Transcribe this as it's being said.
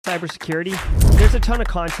cybersecurity? There's a ton of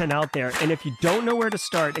content out there, and if you don't know where to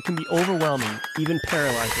start, it can be overwhelming, even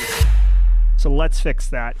paralyzing. So let's fix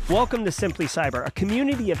that. Welcome to Simply Cyber, a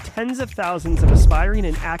community of tens of thousands of aspiring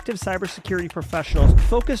and active cybersecurity professionals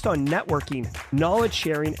focused on networking, knowledge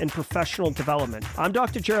sharing, and professional development. I'm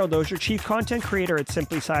Dr. Gerald Dozier, Chief Content Creator at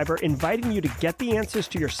Simply Cyber, inviting you to get the answers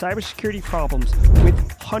to your cybersecurity problems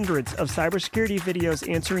with hundreds of cybersecurity videos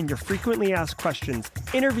answering your frequently asked questions,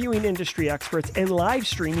 interviewing industry experts, and live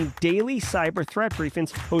streaming daily cyber threat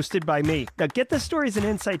briefings hosted by me. Now get the stories and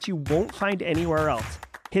insights you won't find anywhere else.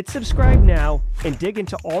 Hit subscribe now and dig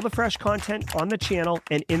into all the fresh content on the channel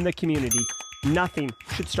and in the community. Nothing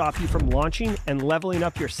should stop you from launching and leveling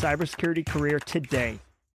up your cybersecurity career today.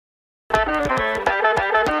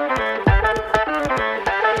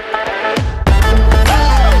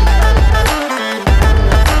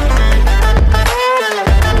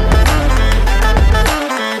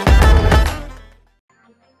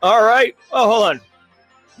 All right. Oh, hold on.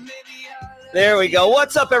 There we go.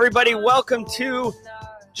 What's up, everybody? Welcome to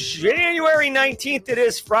January 19th. It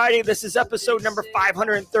is Friday. This is episode number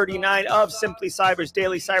 539 of Simply Cyber's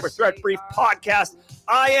Daily Cyber Threat Brief podcast.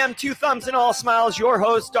 I am Two Thumbs and All Smiles, your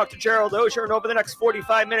host, Dr. Gerald Dozier, and over the next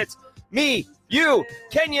 45 minutes, me, you,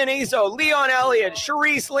 Kenyon Azo, Leon Elliott,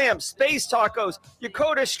 Charisse Lamb, Space Tacos,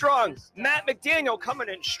 Yakota Strong, Matt McDaniel coming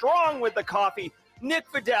in strong with the coffee, Nick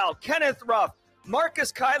Vidal, Kenneth Ruff,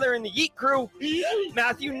 Marcus Kyler and the Yeet Crew,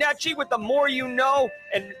 Matthew Netchie with the More You Know,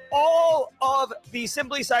 and all of the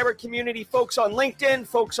Simply Cyber community, folks on LinkedIn,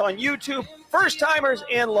 folks on YouTube, first-timers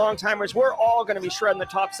and long-timers. We're all going to be shredding the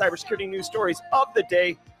top cybersecurity news stories of the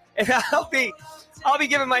day, and I'll be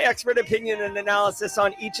giving my expert opinion and analysis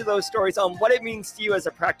on each of those stories on what it means to you as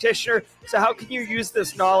a practitioner. So how can you use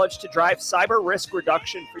this knowledge to drive cyber risk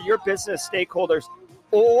reduction for your business stakeholders,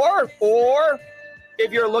 or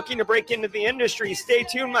if you're looking to break into the industry, stay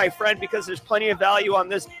tuned, my friend, because there's plenty of value on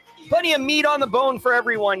this, plenty of meat on the bone for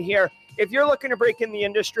everyone here. If you're looking to break in the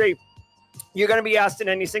industry, you're going to be asked in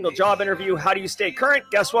any single job interview, how do you stay current?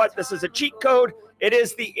 Guess what? This is a cheat code. It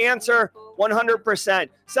is the answer 100%.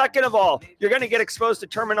 Second of all, you're going to get exposed to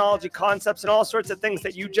terminology, concepts, and all sorts of things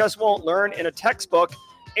that you just won't learn in a textbook.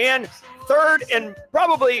 And third, and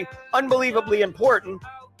probably unbelievably important,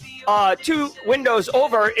 2 windows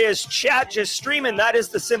over is chat just streaming. That is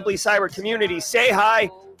the Simply Cyber community. Say hi.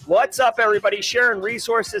 What's up, everybody? Sharing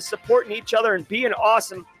resources, supporting each other, and being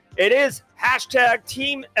awesome. It is hashtag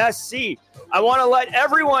Team SC. I want to let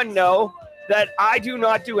everyone know that I do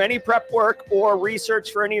not do any prep work or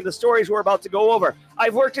research for any of the stories we're about to go over.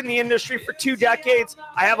 I've worked in the industry for 2 decades.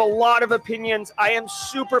 I have a lot of opinions. I am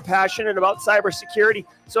super passionate about cybersecurity,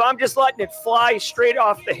 so I'm just letting it fly straight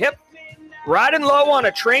off the hip. Riding low on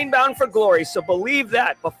a train bound for glory. So believe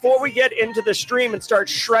that. Before we get into the stream and start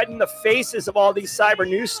shredding the faces of all these cyber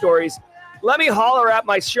news stories, let me holler at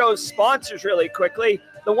my show's sponsors really quickly,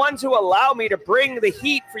 the ones who allow me to bring the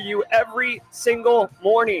heat for you every single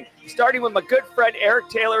morning, starting with my good friend Eric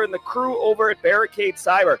Taylor and the crew over at Barricade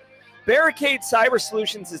Cyber. Barricade Cyber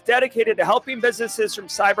Solutions is dedicated to helping businesses from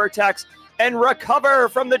cyber attacks and recover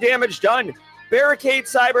from the damage done. Barricade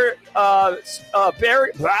Cyber,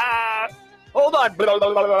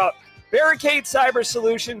 Barricade Cyber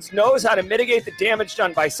Solutions knows how to mitigate the damage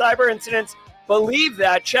done by cyber incidents. Believe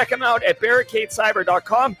that. Check them out at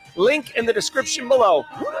barricadecyber.com. Link in the description below.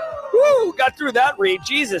 Woo! Got through that read.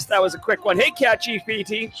 Jesus, that was a quick one. Hey, Cat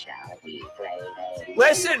GPT.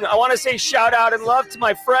 Listen, I want to say shout out and love to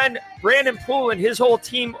my friend Brandon Poole and his whole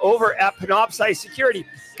team over at Panoptcy Security.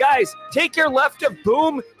 Guys, take your left of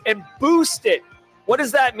boom and boost it. What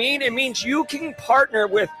does that mean? It means you can partner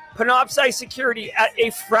with Panoptcy Security at a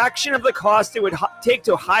fraction of the cost it would take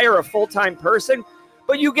to hire a full-time person,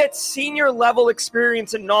 but you get senior level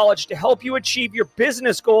experience and knowledge to help you achieve your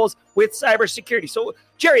business goals with cybersecurity. So,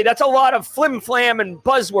 Jerry, that's a lot of flim-flam and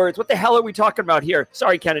buzzwords. What the hell are we talking about here?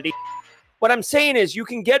 Sorry, Kennedy. What I'm saying is you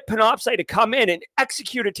can get Panoptcy to come in and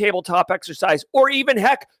execute a tabletop exercise, or even,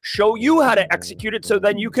 heck, show you how to execute it so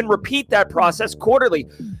then you can repeat that process quarterly.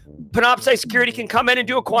 Panoptcy Security can come in and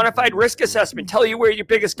do a quantified risk assessment, tell you where your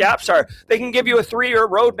biggest gaps are. They can give you a 3-year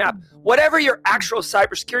roadmap. Whatever your actual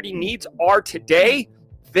cybersecurity needs are today,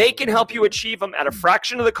 they can help you achieve them at a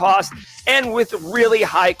fraction of the cost and with really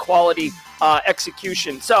high quality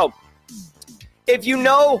execution. So if you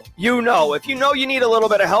know, you know. If you know you need a little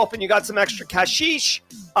bit of help and you got some extra cashish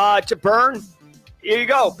to burn, here you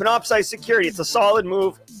go. Panoptcy Security. It's a solid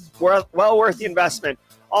move. Well worth the investment.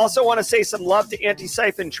 Also want to say some love to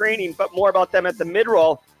Anti-Siphon Training, but more about them at the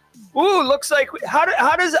mid-roll. Ooh, looks like, how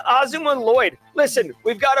does Azuma Lloyd? Listen,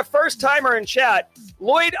 we've got a first-timer in chat.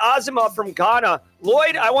 Lloyd Azuma from Ghana.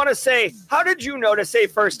 Lloyd, I want to say, how did you know to say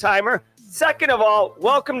first-timer? Second of all,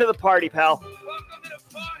 welcome to the party, pal. Welcome to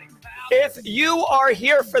the party, pal. If you are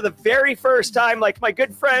here for the very first time, like my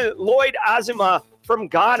good friend Lloyd Azuma from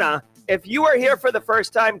Ghana, if you are here for the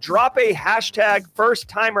first time, drop a hashtag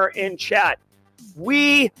first-timer in chat.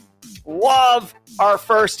 We love our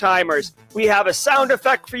first timers. We have a sound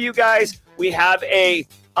effect for you guys. We have a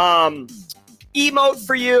emote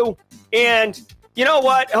for you. And you know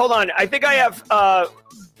what? Hold on. I think I have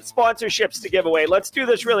sponsorships to give away. Let's do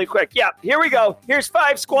this really quick. Yeah, here we go. Here's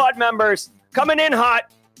 5 squad members coming in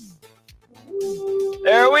hot.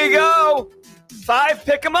 There we go. 5,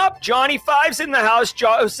 pick them up. Johnny 5's in the house.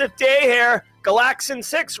 Joseph Day here. Galaxin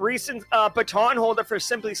 6, recent baton holder for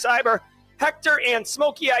Simply Cyber. Hector and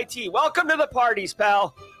Smokey IT. Welcome to the parties,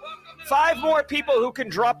 pal. 5 more people who can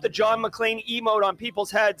drop the John McClane emote on people's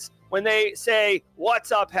heads when they say,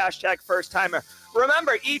 what's up, hashtag first timer.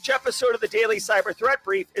 Remember, each episode of the Daily Cyber Threat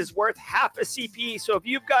Brief is worth half a CPE. So if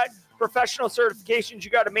you've got professional certifications you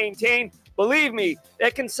got to maintain, believe me,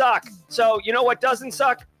 it can suck. So you know what doesn't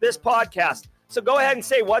suck? This podcast. So go ahead and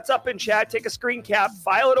say what's up in chat, take a screen cap,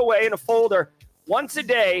 file it away in a folder once a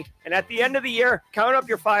day, and at the end of the year, count up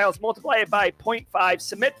your files, multiply it by 0.5,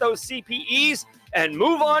 submit those CPEs, and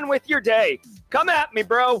move on with your day. Come at me,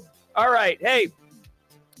 bro. All right. Hey,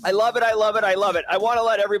 I love it. I love it. I love it. I want to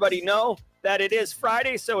let everybody know that it is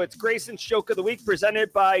Friday, so it's Grayson's Joke of the Week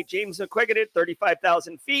presented by James McQuiggan at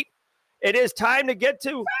 35,000 feet. It is time to get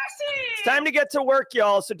to it's time to get to work,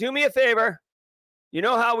 y'all. So do me a favor. You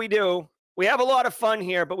know how we do. We have a lot of fun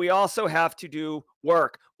here, but we also have to do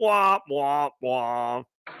work. Wah, wah, wah.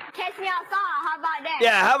 Catch me outside. How about that?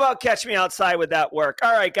 Yeah, how about catch me outside with that work?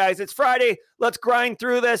 All right, guys, it's Friday. Let's grind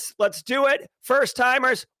through this. Let's do it. First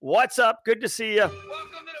timers, what's up? Good to see you. Welcome to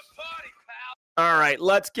the party, pal. All right,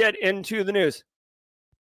 let's get into the news.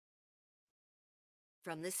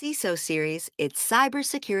 From the CISO series, it's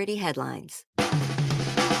Cybersecurity Headlines.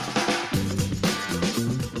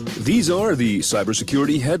 These are the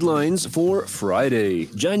cybersecurity headlines for Friday,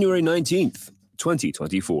 January 19th,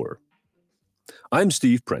 2024. I'm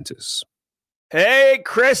Steve Prentice. Hey,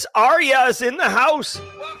 Chris Arias in the house.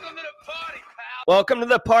 Welcome to the party, pal. Welcome to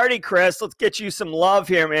the party, Chris. Let's get you some love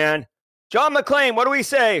here, man. John McClane, what do we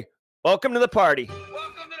say? Welcome to the party. Welcome to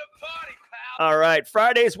the party, pal. All right,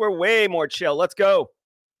 Fridays were way more chill. Let's go.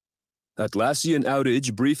 Atlassian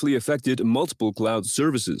outage briefly affected multiple cloud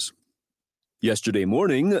services. Yesterday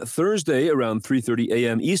morning, Thursday, around 3:30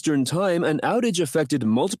 a.m. Eastern Time, an outage affected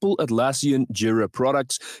multiple Atlassian Jira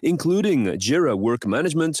products, including Jira Work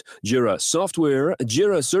Management, Jira Software,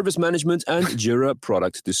 Jira Service Management, and Jira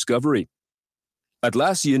Product Discovery.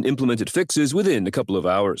 Atlassian implemented fixes within a couple of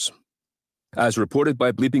hours. As reported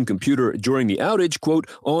by Bleeping Computer during the outage, quote,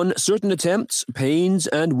 on certain attempts, panes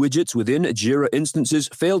and widgets within Jira instances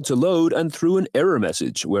failed to load and threw an error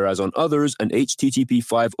message, whereas on others, an HTTP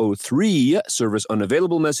 503 service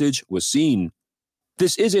unavailable message was seen.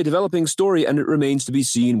 This is a developing story, and it remains to be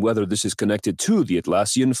seen whether this is connected to the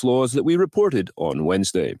Atlassian flaws that we reported on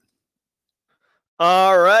Wednesday.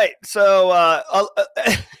 All right, so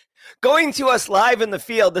going to us live in the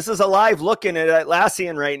field, this is a live looking at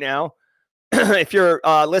Atlassian right now. If you're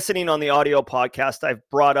listening on the audio podcast, I've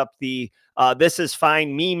brought up the This Is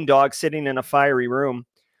Fine meme dog sitting in a fiery room.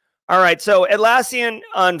 All right. So Atlassian,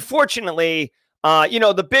 unfortunately,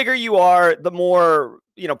 the bigger you are, the more,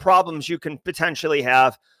 problems you can potentially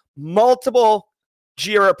have. Multiple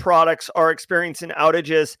Jira products are experiencing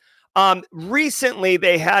outages. Recently,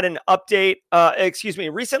 they had an update.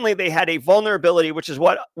 Recently, they had a vulnerability, which is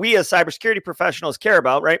what we as cybersecurity professionals care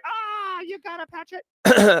about, right? You gotta patch it.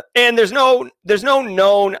 And there's no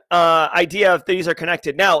known idea if these are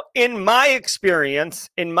connected. Now, in my experience,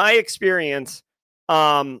 and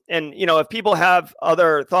if people have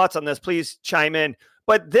other thoughts on this, please chime in.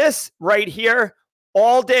 But this right here,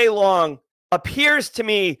 all day long, appears to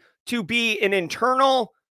me to be an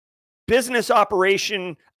internal business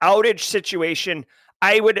operation outage situation.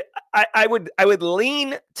 I would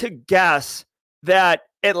lean to guess that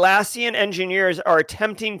Atlassian engineers are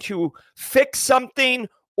attempting to fix something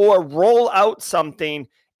or roll out something.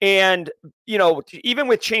 And, even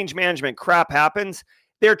with change management, crap happens.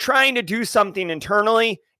 They're trying to do something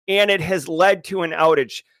internally, and it has led to an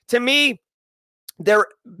outage. To me,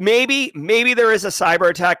 maybe there is a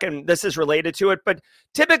cyber attack, and this is related to it. But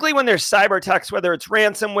typically when there's cyber attacks, whether it's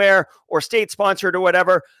ransomware or state-sponsored or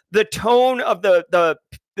whatever, the tone of the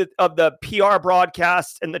PR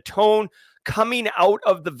broadcasts and the tone coming out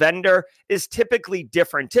of the vendor is typically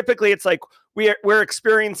different. Typically, it's like we're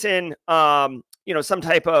experiencing, some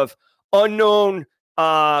type of unknown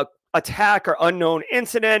attack or unknown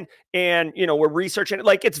incident, and we're researching it.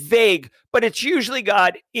 Like, it's vague, but it's usually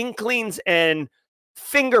got inklings and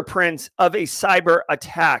fingerprints of a cyber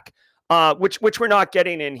attack, which we're not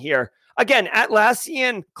getting in here. Again,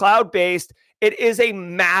 Atlassian cloud-based, it is a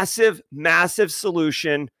massive, massive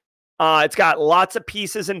solution. It's got lots of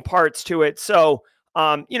pieces and parts to it. So,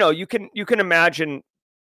 you can imagine,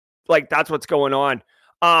 like, that's what's going on.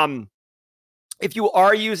 If you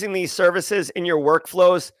are using these services in your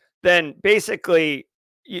workflows, then basically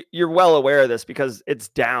you're well aware of this because it's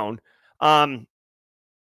down.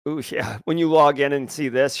 Ooh, yeah. When you log in and see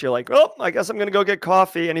this, you're like, oh, I guess I'm going to go get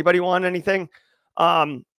coffee. Anybody want anything?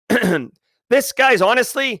 This, guys,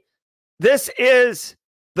 honestly, this is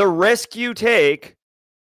the risk you take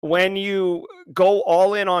when you go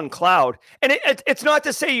all in on cloud. And it's not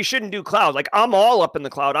to say you shouldn't do cloud. Like, I'm all up in the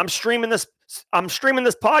cloud. I'm streaming this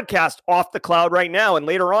podcast off the cloud right now. And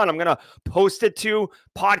later on, I'm going to post it to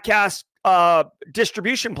podcast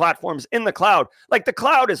distribution platforms in the cloud. Like, the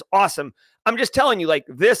cloud is awesome. I'm just telling you, like,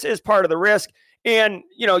 this is part of the risk. And,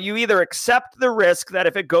 you either accept the risk that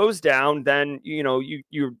if it goes down, then,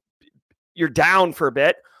 you're down for a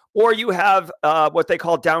bit, or you have what they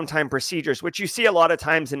call downtime procedures, which you see a lot of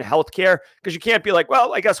times in healthcare, because you can't be like,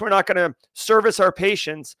 well, I guess we're not going to service our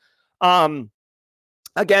patients. Again,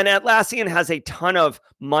 Atlassian has a ton of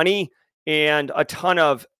money and a ton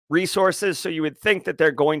of resources, so you would think that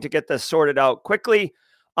they're going to get this sorted out quickly.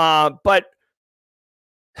 But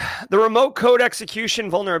the remote code execution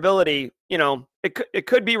vulnerability, it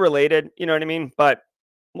could be related, you know what I mean? But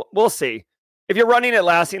we'll see. If you're running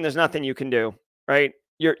Atlassian, there's nothing you can do, right?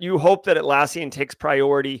 You hope that Atlassian takes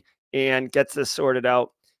priority and gets this sorted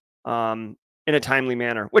out in a timely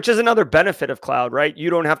manner, which is another benefit of cloud, right?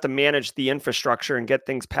 You don't have to manage the infrastructure and get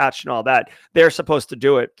things patched and all that. They're supposed to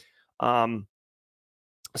do it.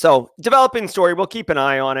 So, developing story, we'll keep an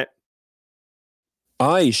eye on it.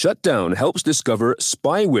 iShutdown helps discover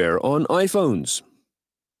spyware on iPhones.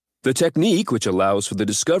 The technique, which allows for the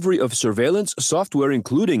discovery of surveillance software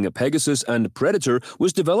including Pegasus and Predator,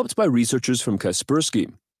 was developed by researchers from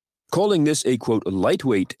Kaspersky. Calling this a, quote,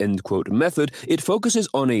 lightweight, end quote, method, it focuses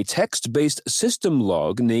on a text-based system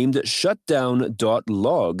log named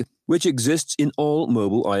shutdown.log, which exists in all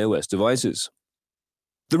mobile iOS devices.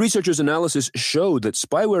 The researchers' analysis showed that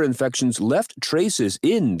spyware infections left traces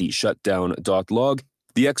in the shutdown.log.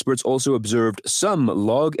 The experts also observed some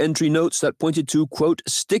log entry notes that pointed to, quote,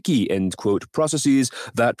 sticky, end quote, processes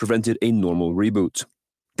that prevented a normal reboot.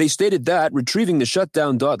 They stated that retrieving the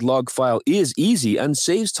shutdown.log file is easy and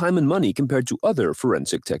saves time and money compared to other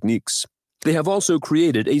forensic techniques. They have also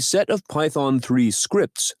created a set of Python 3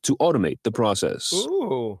 scripts to automate the process.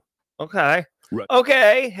 Ooh, okay. Right.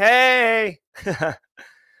 Okay, hey.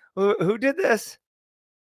 Who did this?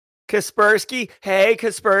 Kaspersky. Hey,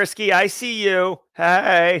 Kaspersky, I see you.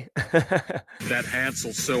 Hey. That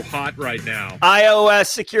Hansel's so hot right now. iOS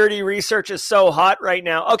security research is so hot right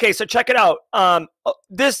now. Okay, so check it out.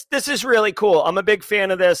 This is really cool. I'm a big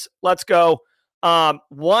fan of this. Let's go.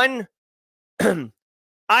 One,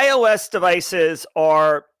 iOS devices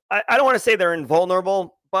are, I don't want to say they're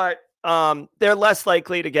invulnerable, but they're less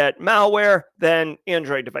likely to get malware than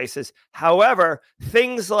Android devices. However,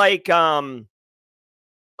 things like,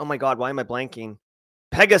 oh my God, why am I blanking?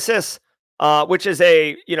 Pegasus, which is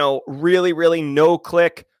a, really, really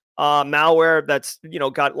no-click malware that's,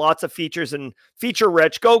 got lots of features and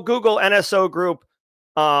feature-rich. Go Google NSO Group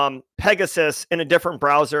Pegasus in a different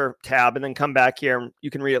browser tab and then come back here and you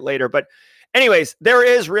can read it later. But anyways, there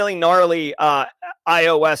is really gnarly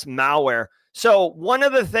iOS malware. So one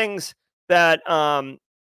of the things that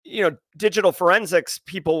digital forensics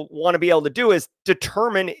people want to be able to do is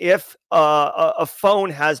determine if a phone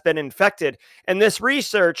has been infected. And this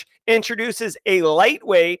research introduces a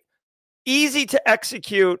lightweight, easy to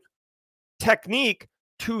execute technique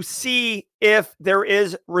to see if there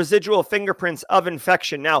is residual fingerprints of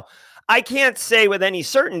infection. Now, I can't say with any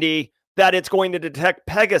certainty that it's going to detect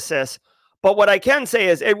Pegasus, but what I can say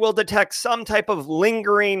is it will detect some type of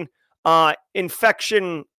lingering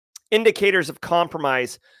infection indicators of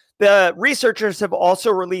compromise. The researchers have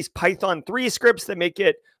also released Python 3 scripts that make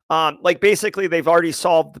it basically they've already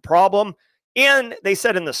solved the problem. And they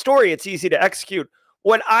said in the story, it's easy to execute.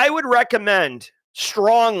 What I would recommend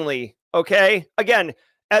strongly, okay, again,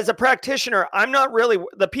 as a practitioner, I'm not really,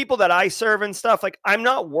 the people that I serve and stuff, like, I'm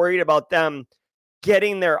not worried about them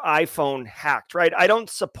getting their iPhone hacked, right? I don't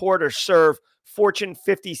support or serve Fortune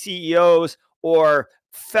 50 CEOs or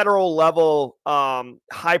federal level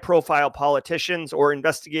high profile politicians or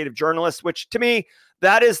investigative journalists, which to me,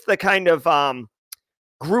 that is the kind of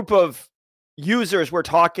group of users we're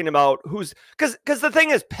talking about, who's because the thing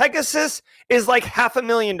is, Pegasus is like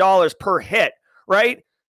 $500,000 per hit, right?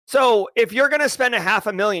 So if you're going to spend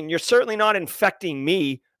 $500,000, you're certainly not infecting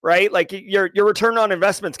me, right? Like your return on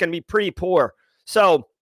investment is going to be pretty poor. So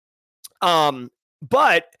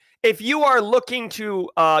but if you are looking to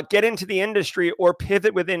get into the industry or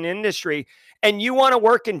pivot within industry, and you want to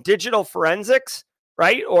work in digital forensics,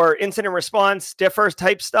 right, or incident response, differs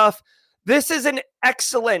type stuff, this is an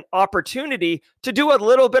excellent opportunity to do a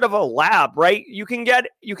little bit of a lab, right? You can get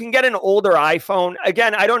an older iPhone.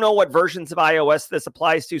 Again, I don't know what versions of iOS this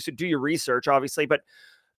applies to, so do your research, obviously, but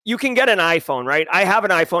you can get an iPhone, right? I have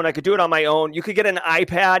an iPhone. I could do it on my own. You could get an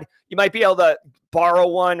iPad. You might be able to borrow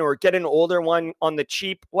one or get an older one on the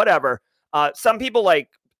cheap, whatever. Some people I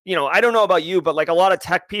don't know about you, but like a lot of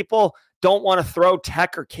tech people don't want to throw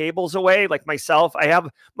tech or cables away. Like myself,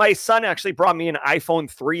 my son actually brought me an iPhone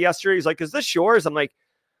 3 yesterday. He's like, "Is this yours?" I'm like,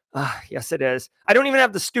 yes, it is. I don't even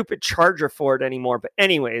have the stupid charger for it anymore. But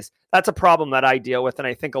anyways, that's a problem that I deal with. And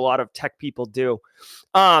I think a lot of tech people do.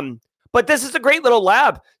 But this is a great little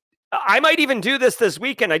lab. I might even do this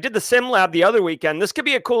weekend. I did the sim lab the other weekend. This could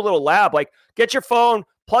be a cool little lab. Like, get your phone,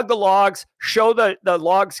 plug the logs, show the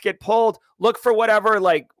logs get pulled, look for whatever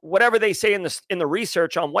they say in the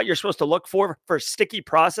research on what you're supposed to look for sticky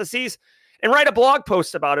processes, and write a blog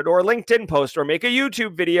post about it, or a LinkedIn post, or make a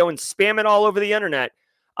YouTube video and spam it all over the internet.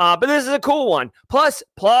 But this is a cool one. Plus,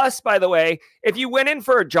 by the way, if you went in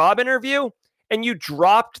for a job interview and you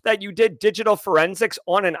dropped that you did digital forensics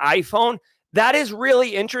on an iPhone, that is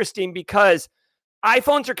really interesting, because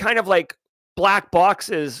iPhones are kind of like black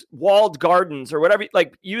boxes, walled gardens, or whatever,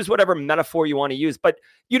 like, use whatever metaphor you want to use, but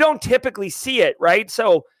you don't typically see it, right?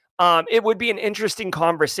 So it would be an interesting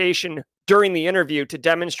conversation during the interview to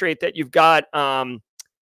demonstrate that you've got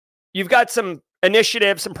some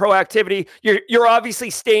initiative, some proactivity. You're obviously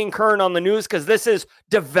staying current on the news, because this is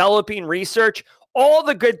developing research, all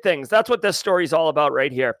the good things. That's what this story is all about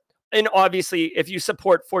right here. And obviously, if you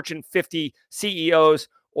support Fortune 50 CEOs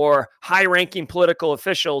or high-ranking political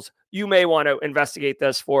officials, you may want to investigate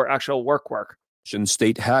this for actual work.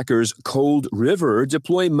 State hackers Cold River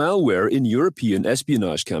deploy malware in European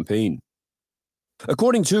espionage campaign.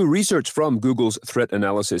 According to research from Google's threat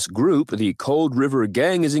analysis group, the Cold River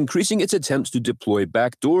gang is increasing its attempts to deploy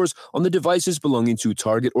backdoors on the devices belonging to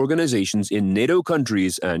target organizations in NATO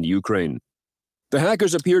countries and Ukraine. The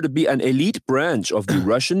hackers appear to be an elite branch of the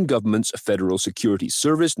Russian government's Federal Security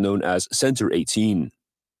Service known as Center 18.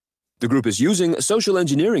 The group is using social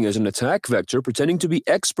engineering as an attack vector, pretending to be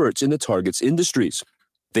experts in the target's industries.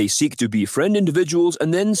 They seek to befriend individuals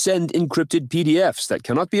and then send encrypted PDFs that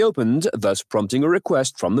cannot be opened, thus prompting a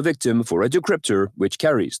request from the victim for a decryptor, which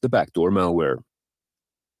carries the backdoor malware.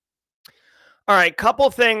 All right, couple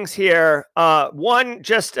things here. One,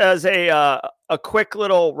 just as a quick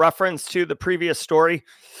little reference to the previous story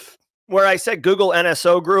where I said Google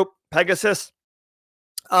NSO Group, Pegasus.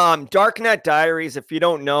 Darknet Diaries, if you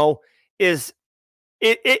don't know, it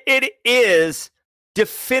is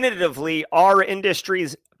definitively our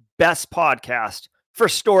industry's best podcast for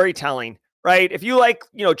storytelling, right? If you like,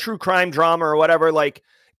 true crime drama or whatever, like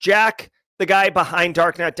Jack, the guy behind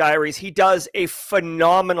Darknet Diaries, he does a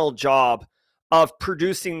phenomenal job of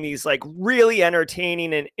producing these like really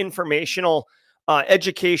entertaining and informational,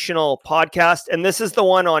 educational podcasts. And this is the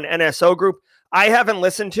one on NSO Group. I haven't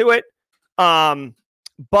listened to it.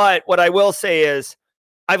 But what I will say is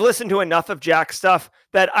I've listened to enough of Jack's stuff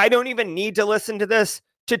that I don't even need to listen to this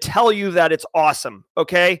to tell you that it's awesome.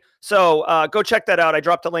 Okay. So go check that out. I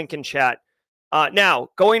dropped a link in chat. Now,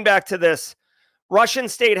 going back to this, Russian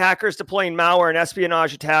state hackers deploying malware and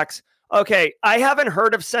espionage attacks. Okay. I haven't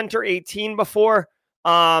heard of Center 18 before.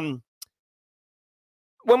 When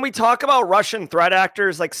we talk about Russian threat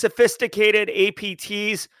actors, like sophisticated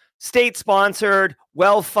APTs, state-sponsored,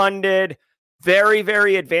 well-funded, very,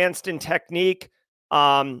 very advanced in technique.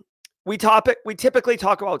 We typically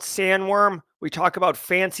talk about Sandworm. We talk about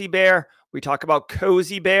Fancy Bear. We talk about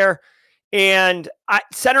Cozy Bear. And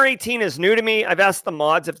Center 18 is new to me. I've asked the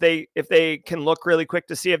mods if they can look really quick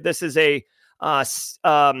to see if this is a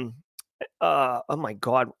oh my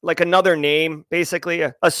God, like another name, basically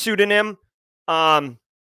a pseudonym.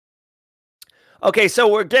 Okay, so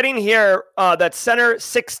we're getting here that Center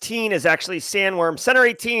 16 is actually Sandworm. Center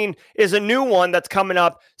 18 is a new one that's coming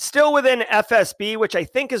up, still within FSB, which I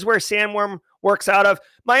think is where Sandworm works out of.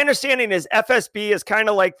 My understanding is FSB is kind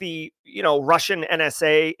of like the, Russian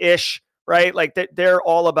NSA-ish, right? Like they're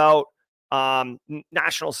all about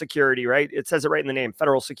national security, right? It says it right in the name,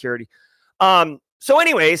 federal security. So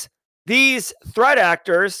anyways, these threat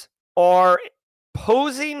actors are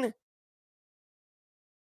posing.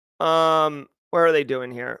 Where are they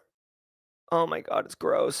doing here? Oh my God, it's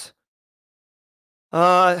gross.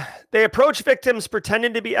 They approach victims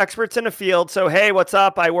pretending to be experts in a field. So, hey, what's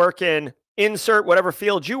up? I work in insert whatever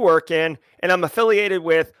field you work in, and I'm affiliated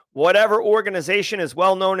with whatever organization is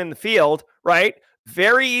well known in the field, right?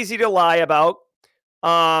 Very easy to lie about.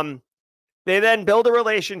 They then build a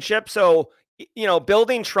relationship. So,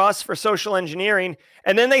 building trust for social engineering,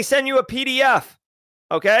 and then they send you a PDF.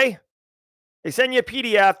 Okay. They send you a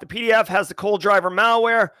PDF. The PDF has the cold driver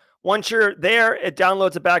malware. Once you're there, it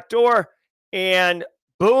downloads a backdoor, and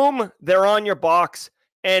boom, they're on your box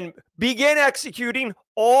and begin executing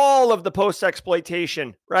all of the post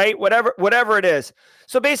exploitation, right? Whatever it is.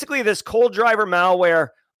 So basically, this cold driver malware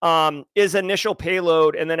is initial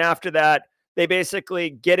payload, and then after that, they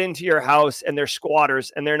basically get into your house and they're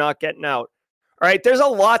squatters and they're not getting out. All right, there's a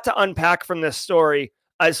lot to unpack from this story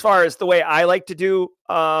as far as the way I like to do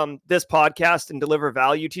this podcast and deliver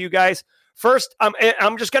value to you guys. First,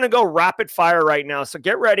 I'm just going to go rapid fire right now. So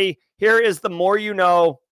get ready. Here is the more you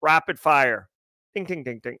know rapid fire. Ding, ding,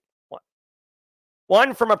 ding, ding.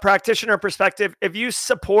 One, from a practitioner perspective, if you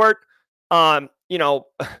support,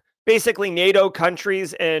 basically NATO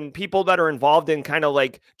countries and people that are involved in kind of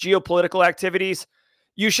like geopolitical activities,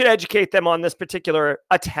 you should educate them on this particular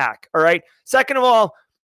attack. All right. Second of all,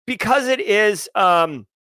 because it is kind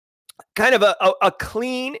of a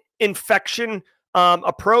clean infection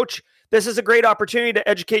approach, this is a great opportunity to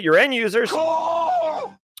educate your end users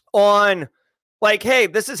on, like, hey,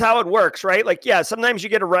 this is how it works, right? Like, yeah, sometimes you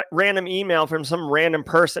get a random email from some random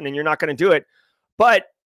person and you're not going to do it. But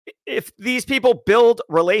if these people build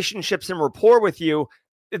relationships and rapport with you,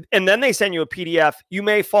 and then they send you a PDF, you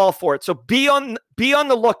may fall for it. So be on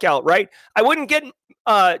the lookout, right? I wouldn't get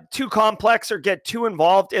too complex or get too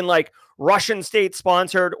involved in like Russian state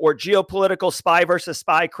sponsored or geopolitical spy versus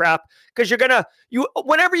spy crap, because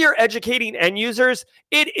whenever you're educating end users,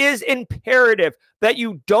 it is imperative that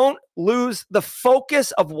you don't lose the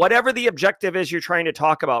focus of whatever the objective is you're trying to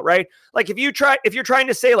talk about, right? Like if you're trying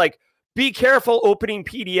to say like, be careful opening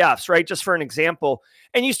PDFs, right? Just for an example.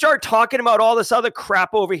 And you start talking about all this other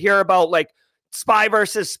crap over here about like spy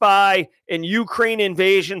versus spy and Ukraine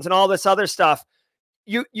invasions and all this other stuff.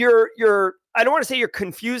 You're I don't want to say you're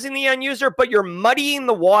confusing the end user, but you're muddying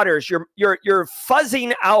the waters. You're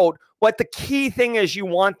fuzzing out what the key thing is you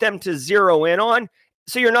want them to zero in on.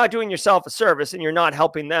 So you're not doing yourself a service and you're not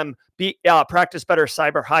helping them practice better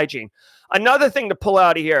cyber hygiene. Another thing to pull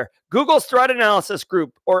out of here, Google's threat analysis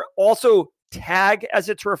group, or also TAG as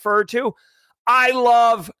it's referred to. I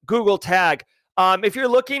love Google TAG. If you're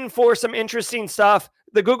looking for some interesting stuff,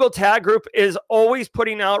 the Google TAG group is always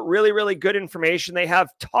putting out really, really good information. They have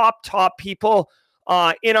top people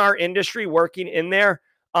in our industry working in there.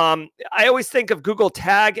 I always think of Google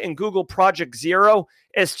TAG and Google Project Zero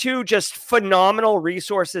as two just phenomenal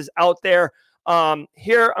resources out there.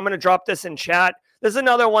 Here, I'm going to drop this in chat. This is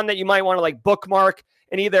another one that you might want to like bookmark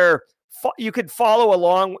and either you could follow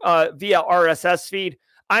along via RSS feed.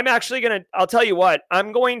 I'll tell you what,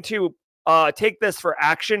 I'm going to take this for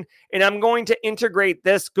action, and I'm going to integrate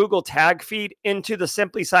this Google Tag feed into the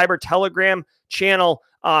Simply Cyber Telegram channel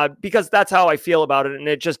because that's how I feel about it. And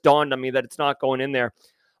it just dawned on me that it's not going in there.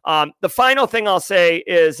 The final thing I'll say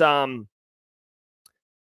is,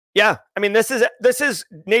 this is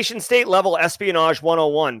nation state level espionage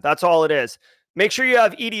 101. That's all it is. Make sure you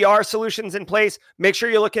have EDR solutions in place. Make sure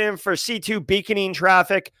you're looking for C2 beaconing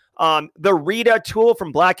traffic. The RITA tool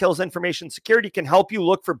from Black Hills Information Security can help you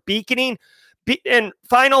look for beaconing. And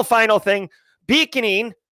final thing,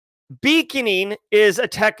 beaconing is a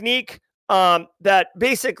technique that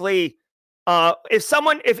basically,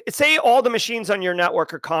 if say all the machines on your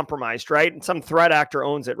network are compromised, right? And some threat actor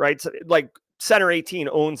owns it, right? So like Center 18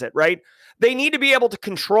 owns it, right? They need to be able to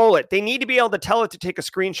control it. They need to be able to tell it to take a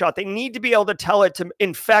screenshot. They need to be able to tell it to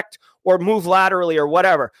infect or move laterally or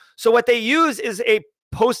whatever. So what they use is a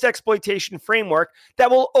post-exploitation framework that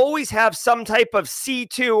will always have some type of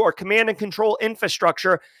C2 or command and control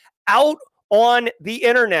infrastructure out on the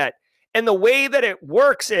internet. And the way that it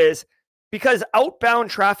works is because outbound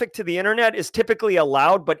traffic to the internet is typically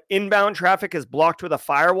allowed, but inbound traffic is blocked with a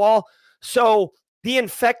firewall. So the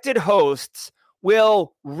infected hosts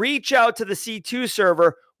will reach out to the C2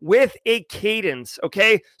 server with a cadence,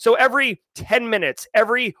 okay? So every 10 minutes,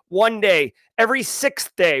 every 1 day, every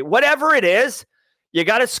 6th day, whatever it is, you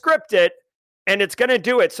got to script it and it's going to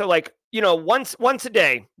do it. So like once a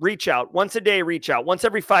day, reach out. Once a day, reach out. Once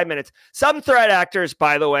every 5 minutes. Some threat actors,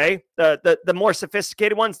 by the way, the more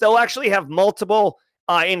sophisticated ones, they'll actually have multiple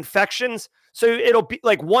infections. So it'll be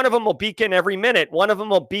like one of them will beacon every minute. One of them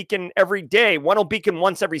will beacon every day. One will beacon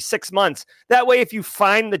once every 6 months. That way, if you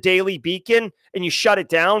find the daily beacon and you shut it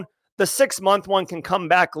down, the 6-month one can come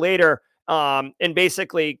back later and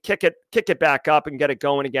basically kick it back up and get it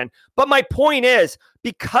going again. But my point is,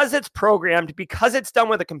 because it's programmed, because it's done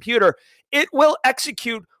with a computer, it will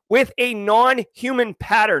execute with a non-human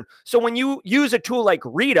pattern. So when you use a tool like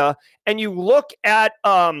Rita and you look at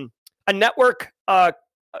a network, not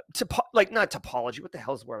topology, what the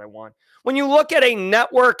hell is the word I want? When you look at a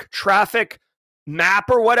network traffic map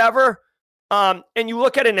or whatever, and you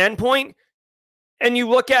look at an endpoint, and you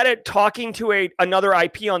look at it talking to another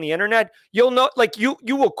IP on the internet, you'll know, like you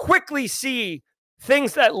will quickly see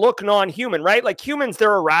things that look non-human, right? Like humans,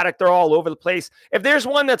 they're erratic, they're all over the place. If there's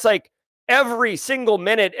one that's like every single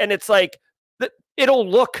minute and it's like it'll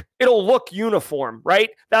look uniform,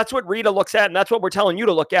 right? That's what Rita looks at, and that's what we're telling you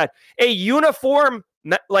to look at. A uniform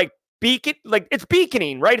like beacon, like it's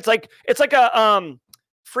beaconing, right? It's like a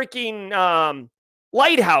freaking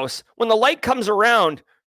lighthouse. When the light comes around,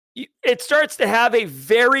 it starts to have a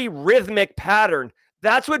very rhythmic pattern.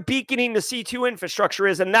 That's what beaconing the C2 infrastructure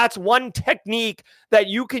is, and that's one technique that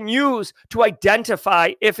you can use to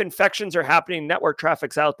identify if infections are happening, network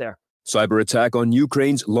traffic's out there. Cyber attack on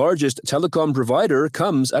Ukraine's largest telecom provider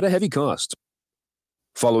comes at a heavy cost.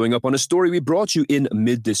 Following up on a story we brought you in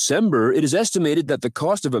mid-December, it is estimated that the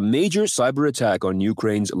cost of a major cyber attack on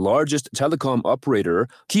Ukraine's largest telecom operator,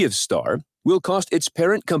 Kyivstar, will cost its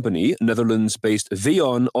parent company, Netherlands-based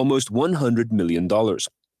VEON, almost $100 million.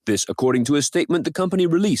 This, according to a statement the company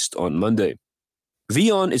released on Monday.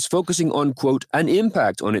 VEON is focusing on, quote, an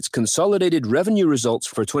impact on its consolidated revenue results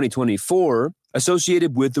for 2024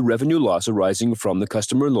 associated with the revenue loss arising from the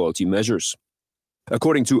customer loyalty measures.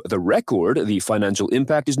 According to The Record, the financial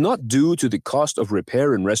impact is not due to the cost of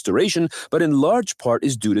repair and restoration, but in large part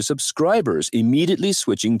is due to subscribers immediately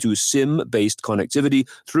switching to SIM-based connectivity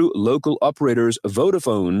through local operators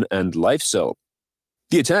Vodafone and Lifecell.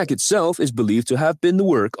 The attack itself is believed to have been the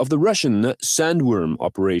work of the Russian Sandworm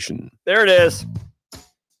operation. There it is.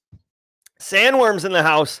 Sandworms in the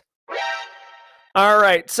house. All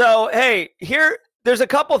right. So, hey, there's a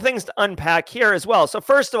couple things to unpack here as well. So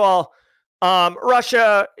first of all,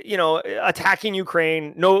 Russia, attacking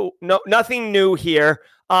Ukraine. No, nothing new here.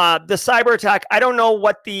 The cyber attack, I don't know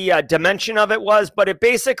what the dimension of it was, but it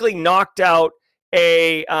basically knocked out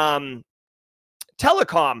a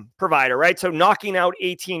telecom provider, right? So knocking out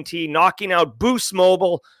AT&T, knocking out Boost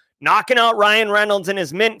Mobile, knocking out Ryan Reynolds and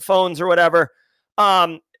his Mint phones or whatever.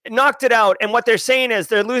 Knocked it out. And what they're saying is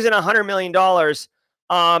they're losing $100 million.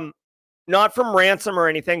 Not from ransom or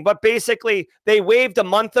anything, but basically they waived a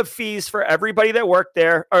month of fees for everybody that worked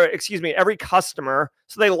there, every customer.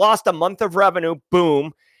 So they lost a month of revenue.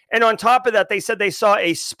 Boom. And on top of that, they said they saw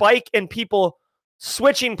a spike in people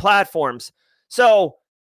switching platforms. So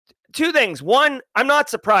two things. One, I'm not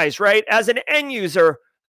surprised, right? As an end user,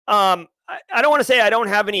 I don't want to say I don't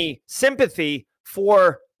have any sympathy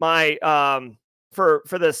for my for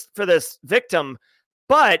this victim,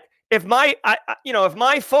 but if my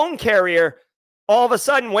phone carrier all of a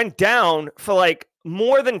sudden went down for like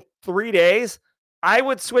more than 3 days, I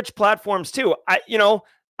would switch platforms too.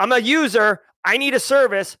 I'm a user. I need a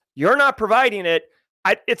service. You're not providing it.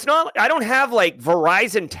 I don't have like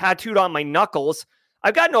Verizon tattooed on my knuckles.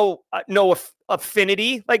 I've got no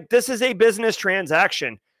affinity. Like, this is a business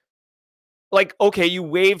transaction. Like, okay, you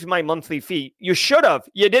waived my monthly fee. You should have.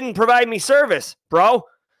 You didn't provide me service, bro.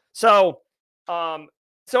 So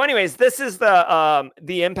anyways, this is the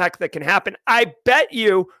impact that can happen. I bet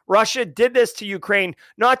you Russia did this to Ukraine,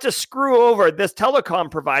 not to screw over this telecom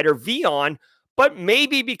provider, VEON, but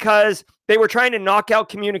maybe because they were trying to knock out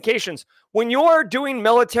communications. When you're doing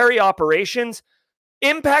military operations,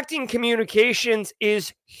 impacting communications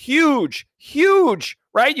is huge,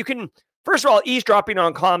 right? You can, first of all, eavesdropping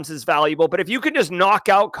on comms is valuable, but if you can just knock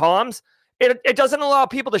out comms, it doesn't allow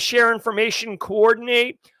people to share information,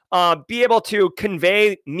 coordinate, be able to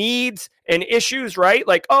convey needs and issues, right?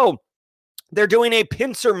 Like, oh, they're doing a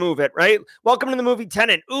pincer movement, right? Welcome to the movie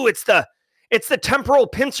Tenet. Ooh, it's the temporal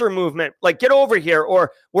pincer movement. Like, get over here,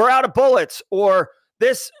 or we're out of bullets, or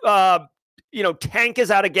this, tank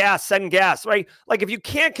is out of gas, send gas, right? Like, if you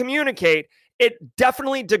can't communicate, it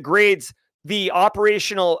definitely degrades the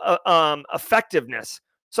operational effectiveness.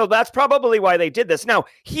 So that's probably why they did this. Now,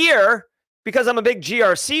 here, because I'm a big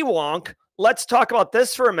GRC wonk, let's talk about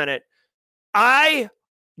this for a minute. I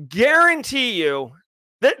guarantee you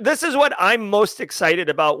that this is what I'm most excited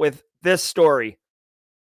about with this story.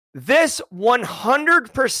 This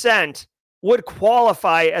 100% would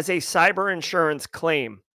qualify as a cyber insurance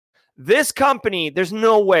claim. This company, there's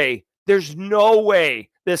no way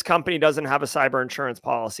this company doesn't have a cyber insurance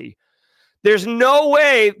policy. There's no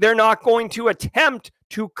way they're not going to attempt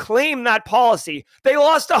to claim that policy. They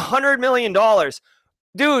lost $100 million.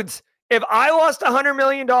 Dudes, if I lost $100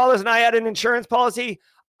 million and I had an insurance policy,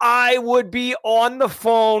 I would be on the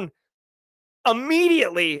phone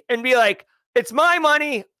immediately and be like, it's my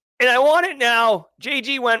money and I want it now,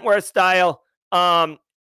 JG Wentworth style.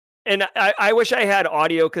 And I wish I had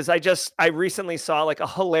audio because I recently saw like a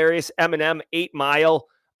hilarious Eminem 8 Mile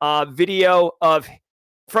video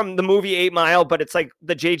from the movie 8 Mile, but it's like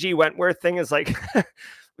the JG Wentworth thing is like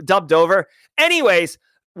dubbed over. Anyways,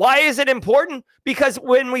 why is it important? Because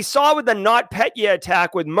when we saw with the NotPetya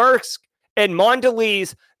attack with Maersk and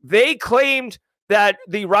Mondelez, they claimed that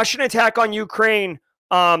the Russian attack on Ukraine,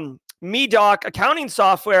 MEDOC accounting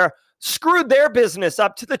software, screwed their business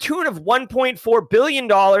up to the tune of $1.4 billion and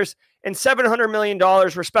 $700 million,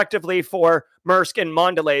 respectively, for Maersk and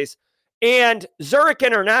Mondelez. And Zurich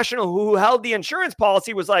International, who held the insurance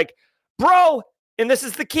policy, was like, bro, and this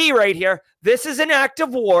is the key right here, this is an act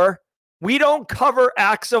of war. We don't cover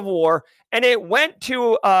acts of war. And it went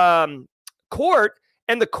to court,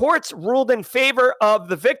 and the courts ruled in favor of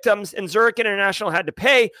the victims, and Zurich International had to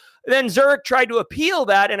pay. Then Zurich tried to appeal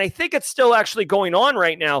that, and I think it's still actually going on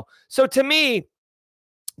right now. So to me,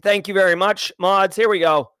 thank you very much, mods. Here we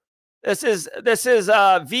go. This is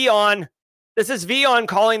Vion. This is Vion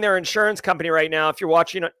calling their insurance company right now. If you're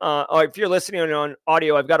watching, or if you're listening on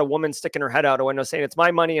audio, I've got a woman sticking her head out a window saying, it's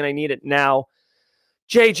my money and I need it now.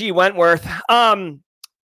 JG Wentworth.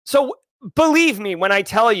 So believe me when I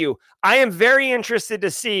tell you, I am very interested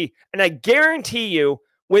to see, and I guarantee you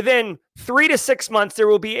within 3 to 6 months, there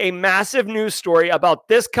will be a massive news story about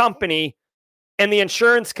this company and the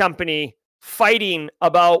insurance company fighting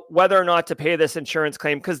about whether or not to pay this insurance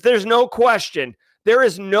claim. Because there is no question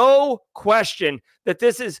that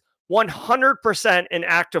this is 100% an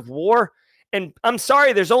act of war. And I'm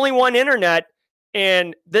sorry, there's only one internet,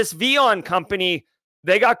 and this Vion company,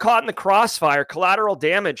 they got caught in the crossfire, collateral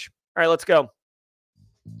damage. All right, let's go.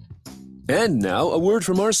 And now a word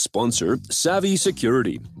from our sponsor, Savvy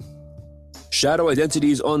Security. Shadow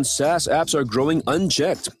identities on SaaS apps are growing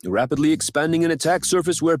unchecked, rapidly expanding an attack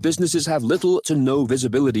surface where businesses have little to no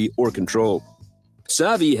visibility or control.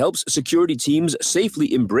 Savvy helps security teams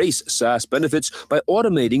safely embrace SaaS benefits by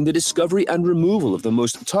automating the discovery and removal of the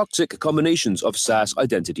most toxic combinations of SaaS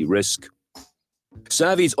identity risk.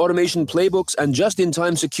 Savvy's automation playbooks and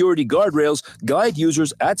just-in-time security guardrails guide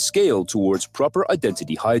users at scale towards proper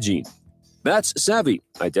identity hygiene. That's Savvy,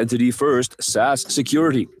 identity-first SaaS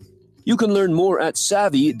security. You can learn more at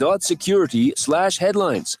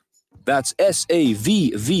savvy.security/headlines. That's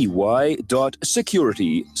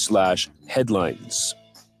savvy.security/headlines.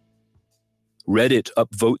 Reddit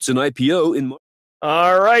upvotes an IPO in March.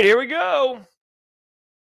 All right, here we go.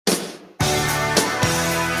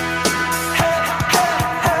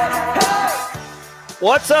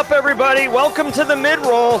 What's up, everybody? Welcome to the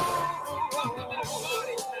mid-roll.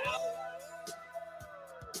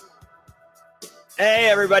 Hey,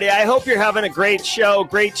 everybody. I hope you're having a great show,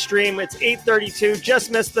 great stream. It's 8:32.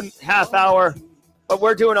 Just missed the half hour, but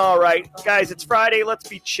we're doing all right. Guys, it's Friday. Let's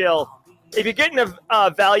be chill. If you're getting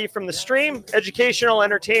a value from the stream, educational,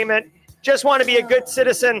 entertainment, just want to be a good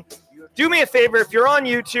citizen, do me a favor. If you're on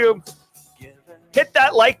YouTube, hit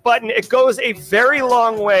that like button. It goes a very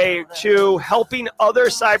long way to helping other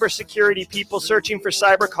cybersecurity people searching for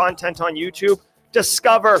cyber content on YouTube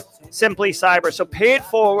discover Simply Cyber. So pay it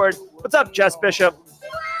forward. What's up, Jess Bishop?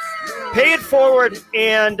 Pay it forward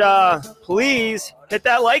and please hit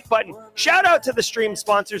that like button. Shout out to the stream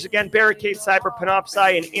sponsors again, Barricade Cyber,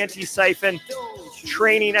 Panoptcy, and Anti-Siphon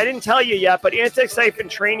Training. I didn't tell you yet, but Anti-Siphon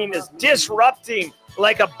Training is disrupting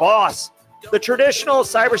like a boss the traditional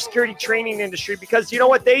cybersecurity training industry, because you know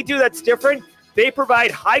what they do that's different? They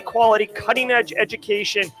provide high-quality, cutting-edge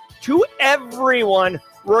education to everyone,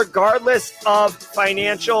 regardless of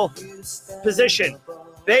financial position.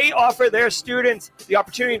 They offer their students the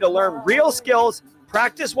opportunity to learn real skills,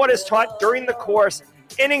 practice what is taught during the course,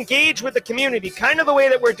 and engage with the community, kind of the way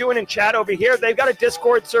that we're doing in chat over here. They've got a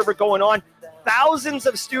Discord server going on, thousands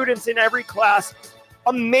of students in every class,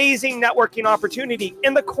 amazing networking opportunity.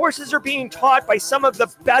 And the courses are being taught by some of the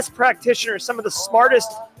best practitioners, some of the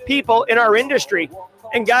smartest people in our industry.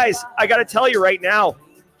 And guys, I got to tell you right now,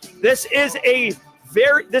 this is a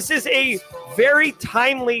very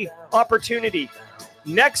timely opportunity.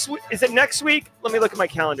 Next week, is it next week? Let me look at my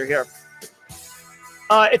calendar here.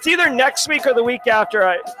 It's either next week or the week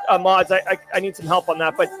after, mods. I need some help on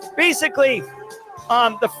that. But basically,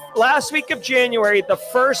 the last week of January, the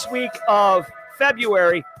first week of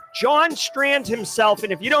February, John Strand himself,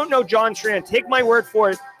 and if you don't know John Strand, take my word for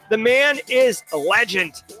it, the man is a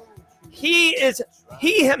legend. He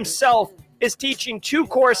himself is teaching 2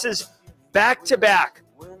 courses back to back.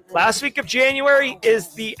 Last week of January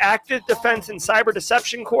is the Active Defense and Cyber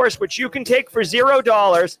Deception course, which you can take for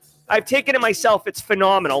 $0. I've taken it myself. It's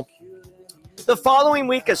phenomenal. The following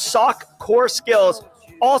week is SOC Core Skills,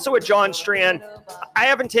 also with John Strand. I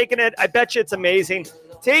haven't taken it. I bet you it's amazing.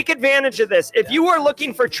 Take advantage of this. If you are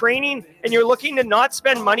looking for training and you're looking to not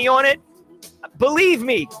spend money on it, believe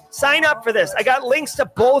me, sign up for this. I got links to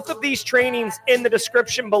both of these trainings in the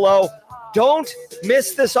description below. Don't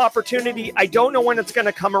miss this opportunity. I don't know when it's going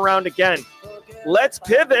to come around again. Let's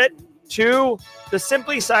pivot to the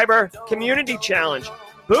Simply Cyber Community Challenge.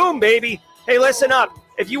 Boom, baby. Hey, listen up.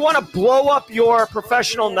 If you want to blow up your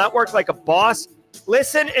professional network like a boss,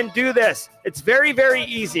 listen and do this. It's very, very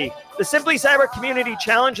easy. The Simply Cyber Community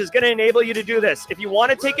Challenge is going to enable you to do this. If you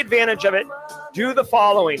want to take advantage of it, do the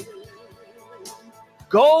following.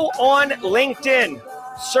 Go on LinkedIn.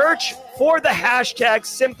 Search for the hashtag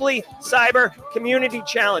Simply Cyber Community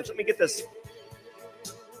Challenge. Let me get this.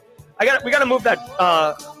 We got to move that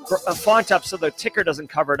font up so the ticker doesn't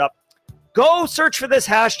cover it up. Go search for this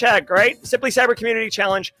hashtag, right? Simply Cyber Community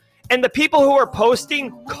Challenge. And the people who are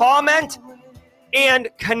posting, comment and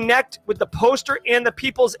connect with the poster and the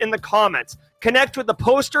peoples in the comments. Connect with the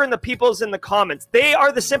poster and the peoples in the comments. They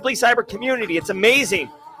are the Simply Cyber community. It's amazing.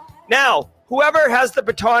 Now, whoever has the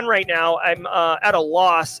baton right now, I'm at a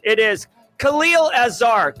loss. It is Khalil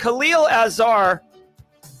Azar. Khalil Azar,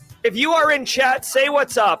 if you are in chat, say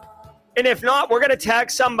what's up. And if not, we're going to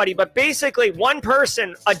tag somebody. But basically, one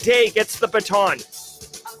person a day gets the baton.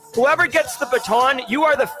 Whoever gets the baton, you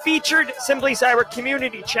are the featured Simply Cyber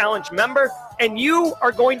Community Challenge member. And you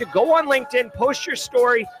are going to go on LinkedIn, post your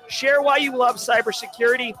story, share why you love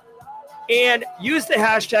cybersecurity, and use the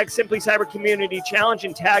hashtag Simply Cyber Community Challenge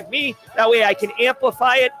and tag me. That way I can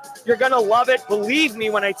amplify it. You're going to love it. Believe me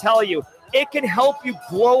when I tell you, it can help you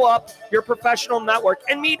blow up your professional network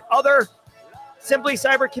and meet other Simply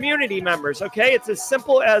Cyber community members, okay? It's as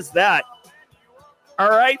simple as that. All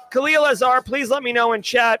right, Khalil Azar, please let me know in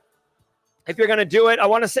chat if you're going to do it. I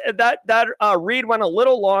want to say that read went a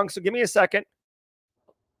little long, so give me a second.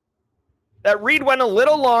 That read went a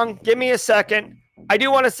little long. Give me a second. I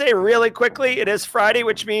do want to say really quickly, it is Friday,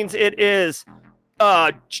 which means it is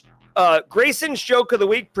Grayson's Joke of the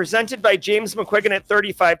Week presented by James McQuiggan at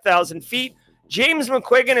 35,000 feet. James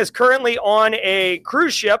McQuiggan is currently on a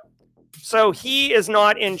cruise ship, so he is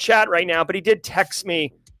not in chat right now, but he did text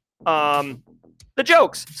me the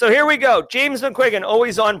jokes. So here we go. James McQuiggan,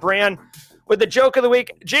 always on brand with the Joke of the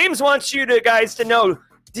Week. James wants you guys to know,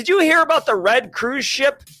 did you hear about the red cruise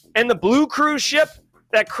ship and the blue cruise ship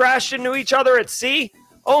that crashed into each other at sea?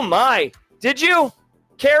 Oh my. Did you?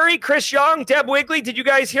 Carrie, Chris Young, Deb Wigley, did you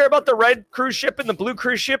guys hear about the red cruise ship and the blue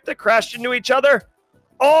cruise ship that crashed into each other?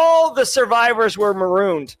 All the survivors were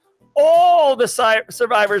marooned. All the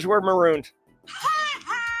survivors were marooned.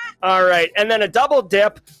 All right. And then a double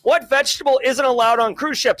dip. What vegetable isn't allowed on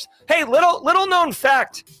cruise ships? Hey, little known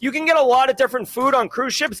fact. You can get a lot of different food on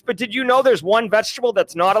cruise ships, but did you know there's one vegetable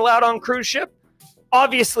that's not allowed on cruise ship?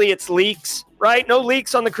 Obviously, it's leeks, right? No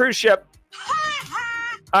leeks on the cruise ship.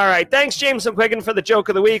 All right. Thanks, James McQuiggan, for the Joke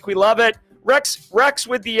of the Week. We love it. Rex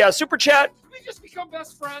with the super chat. We just become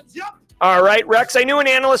best friends. Yep. All right, Rex. I knew an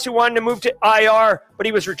analyst who wanted to move to IR, but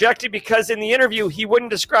he was rejected because in the interview, he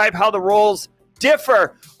wouldn't describe how the roles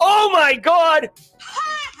differ. Oh, my God.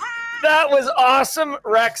 That was awesome,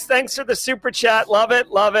 Rex. Thanks for the super chat. Love it,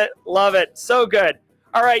 love it, love it. So good.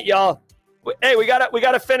 All right, y'all. Hey, we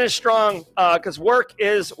gotta finish strong because work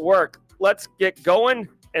is work. Let's get going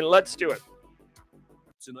and let's do it.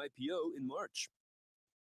 It's an IPO in March.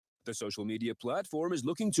 The social media platform is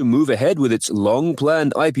looking to move ahead with its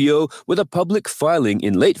long-planned IPO with a public filing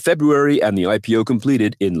in late February and the IPO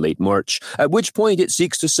completed in late March, at which point it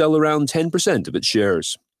seeks to sell around 10% of its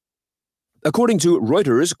shares. According to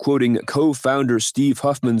Reuters, quoting co-founder Steve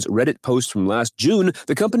Huffman's Reddit post from last June,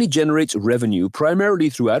 the company generates revenue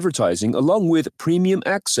primarily through advertising along with premium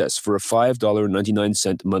access for a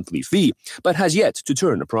 $5.99 monthly fee, but has yet to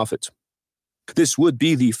turn a profit. This would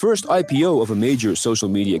be the first IPO of a major social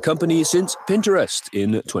media company since Pinterest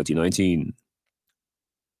in 2019.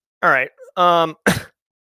 All right.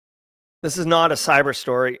 This is not a cyber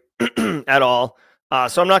story at all,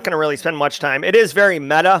 so I'm not going to really spend much time. It is very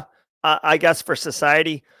meta, I guess, for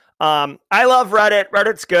society. I love Reddit.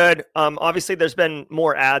 Reddit's good. Obviously, there's been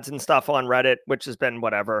more ads and stuff on Reddit, which has been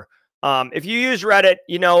whatever. If you use Reddit,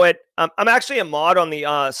 you know it. I'm actually a mod on the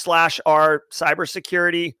 /r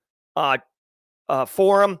cybersecurity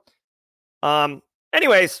forum.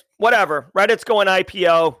 Anyways, whatever. Reddit's going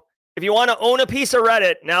IPO. If you want to own a piece of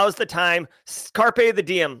Reddit, now's the time. Carpe the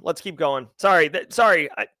diem. Let's keep going. Sorry,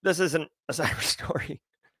 this isn't a cyber story.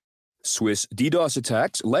 Swiss DDoS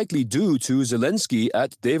attacks likely due to Zelensky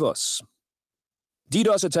at Davos.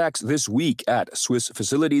 DDoS attacks this week at Swiss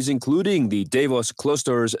facilities, including the Davos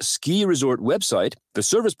Kloster's ski resort website, the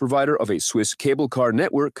service provider of a Swiss cable car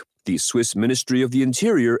network, the Swiss Ministry of the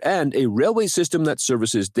Interior, and a railway system that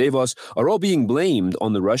services Davos, are all being blamed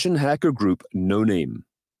on the Russian hacker group No Name.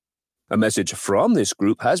 A message from this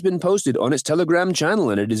group has been posted on its Telegram channel,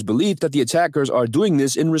 and it is believed that the attackers are doing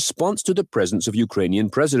this in response to the presence of Ukrainian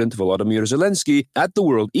President Volodymyr Zelensky at the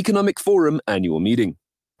World Economic Forum annual meeting.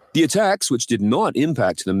 The attacks, which did not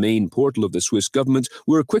impact the main portal of the Swiss government,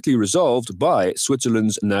 were quickly resolved by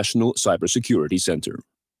Switzerland's National Cybersecurity Center.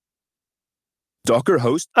 Docker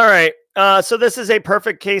host. All right. So this is a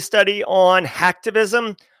perfect case study on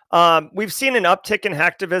hacktivism. We've seen an uptick in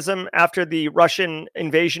hacktivism after the Russian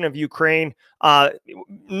invasion of Ukraine,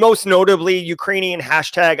 most notably Ukrainian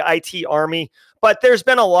 #IT army. But there's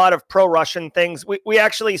been a lot of pro-Russian things. We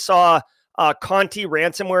actually saw Conti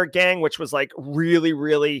ransomware gang, which was like really,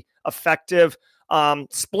 really effective,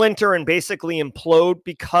 splinter and basically implode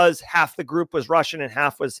because half the group was Russian and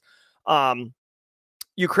half was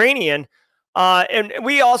Ukrainian. And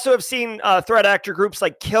we also have seen threat actor groups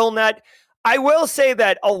like Killnet. I will say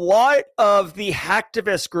that a lot of the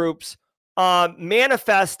hacktivist groups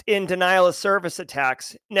manifest in denial of service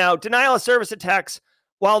attacks. Now, denial of service attacks,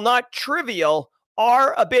 while not trivial,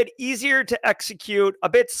 are a bit easier to execute, a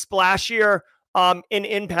bit splashier in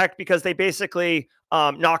impact because they basically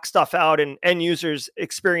knock stuff out and end users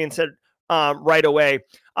experience it right away.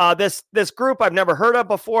 This group I've never heard of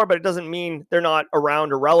before, but it doesn't mean they're not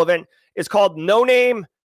around or relevant. It's called No Name,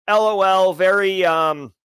 LOL, very,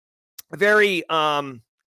 oh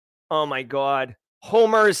my God,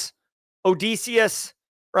 Homer's Odysseus,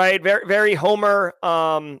 right? Very, very Homer.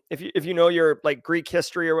 If you know your like Greek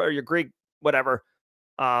history or your Greek, whatever,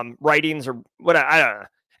 writings or what, I don't know.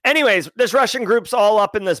 Anyways, this Russian group's all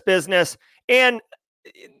up in this business, and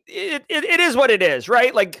it is what it is,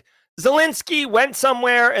 right? Like Zelensky went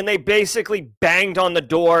somewhere and they basically banged on the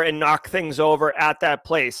door and knocked things over at that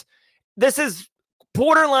place. This is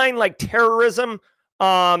borderline like terrorism.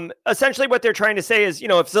 Essentially what they're trying to say is, if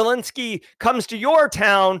Zelensky comes to your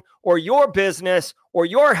town or your business or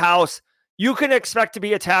your house, you can expect to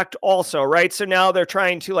be attacked also, right? So now they're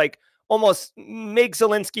trying to like almost make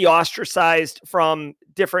Zelensky ostracized from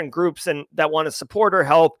different groups and that want to support or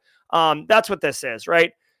help. That's what this is,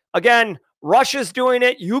 right? Again, Russia's doing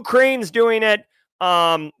it. Ukraine's doing it.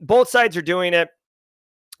 Both sides are doing it.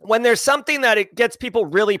 When there's something that it gets people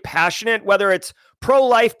really passionate, whether it's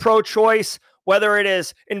pro-life, pro-choice, whether it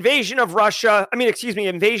is invasion of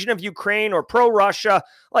Ukraine or pro-Russia,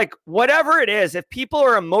 like whatever it is, if people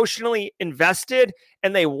are emotionally invested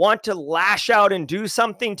and they want to lash out and do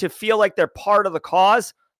something to feel like they're part of the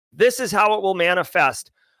cause, this is how it will manifest.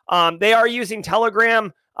 They are using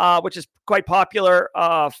Telegram, which is quite popular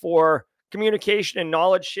for communication and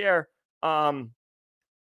knowledge share.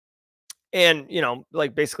 And,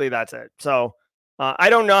 like basically that's it. So I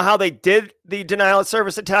don't know how they did the denial of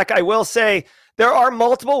service attack. I will say there are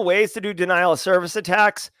multiple ways to do denial of service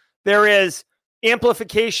attacks. There is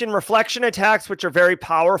amplification reflection attacks, which are very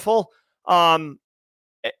powerful. And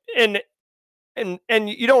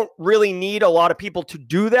you don't really need a lot of people to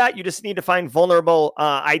do that. You just need to find vulnerable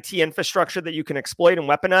IT infrastructure that you can exploit and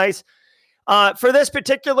weaponize. For this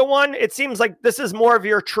particular one, it seems like this is more of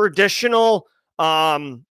your traditional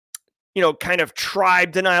kind of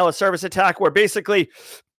tribe denial of service attack, where basically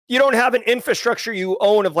you don't have an infrastructure you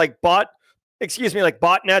own of like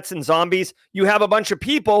botnets and zombies. You have a bunch of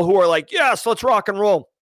people who are like, yes, let's rock and roll.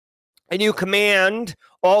 And you command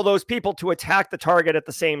all those people to attack the target at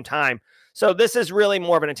the same time. So this is really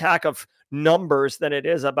more of an attack of numbers than it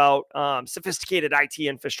is about sophisticated IT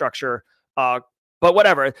infrastructure. But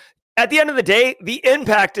whatever. At the end of the day, the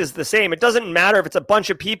impact is the same. It doesn't matter if it's a bunch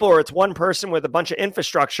of people or it's one person with a bunch of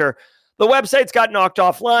infrastructure. The websites got knocked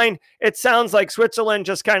offline. It sounds like Switzerland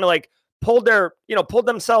just kind of like pulled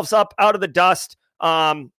themselves up out of the dust,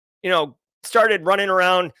 started running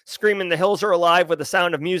around screaming the hills are alive with the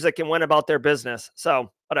sound of music and went about their business.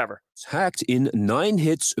 So whatever. Hacked in 9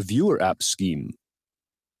 hits viewer app scheme.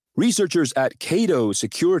 Researchers at Cado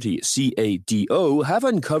Security, CADO, have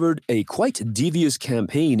uncovered a quite devious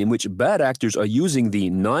campaign in which bad actors are using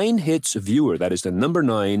the 9hits viewer, that is the number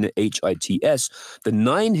 9, HITS, the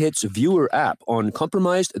 9hits viewer app on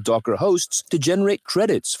compromised Docker hosts to generate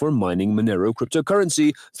credits for mining Monero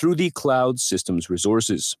cryptocurrency through the cloud system's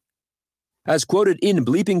resources. As quoted in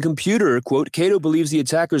Bleeping Computer, quote, Cato believes the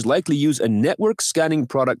attackers likely use a network scanning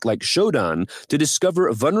product like Shodan to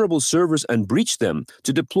discover vulnerable servers and breach them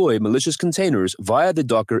to deploy malicious containers via the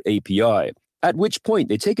Docker API, at which point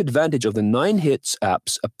they take advantage of the 9hits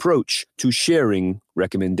app's approach to sharing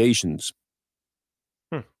recommendations.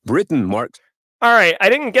 Britain, Mark. All right, I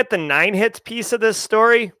didn't get the 9hits piece of this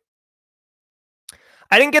story.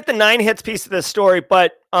 But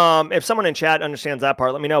if someone in chat understands that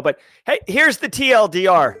part, let me know. But hey, here's the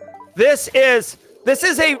TLDR. This is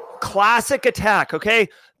a classic attack, okay?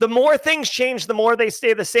 The more things change, the more they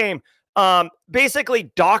stay the same.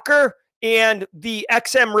 Basically, Docker and the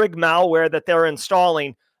XMRig malware that they're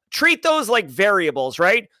installing, treat those like variables,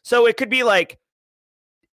 right? So it could be like,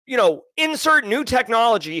 insert new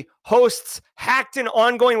technology, hosts hacked an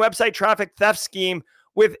ongoing website traffic theft scheme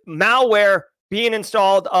with malware being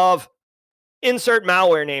installed of insert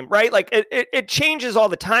malware name, right? Like it changes all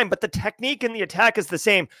the time, but the technique in the attack is the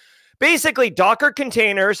same. Basically, Docker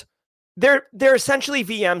containers, they're essentially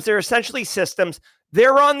VMs, they're essentially systems.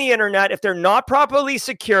 They're on the internet. If they're not properly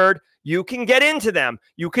secured, you can get into them.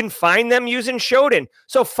 You can find them using Shodan.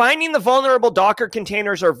 So finding the vulnerable Docker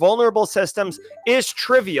containers or vulnerable systems is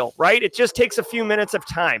trivial, right? It just takes a few minutes of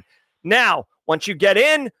time. Now, once you get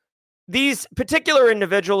in, these particular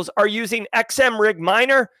individuals are using XMRig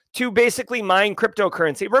miner to basically mine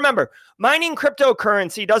cryptocurrency. Remember, mining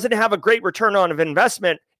cryptocurrency doesn't have a great return on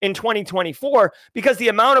investment in 2024 because the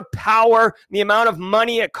amount of power, the amount of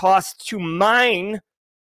money it costs to mine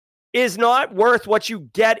is not worth what you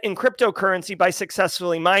get in cryptocurrency by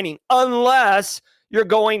successfully mining, unless you're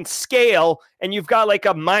going scale and you've got like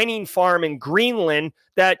a mining farm in Greenland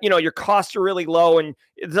that, your costs are really low and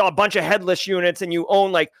there's a bunch of headless units and you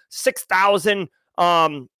own like 6,000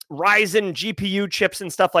 Ryzen GPU chips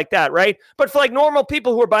and stuff like that, right? But for like normal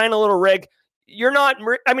people who are buying a little rig, you're not,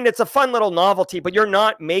 it's a fun little novelty, but you're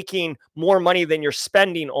not making more money than you're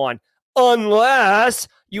spending on, unless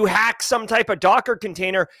you hack some type of Docker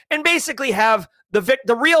container and basically have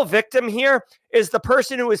the real victim here is the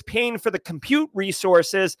person who is paying for the compute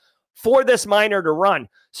resources for this miner to run.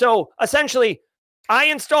 So essentially, I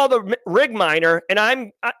install the rig miner and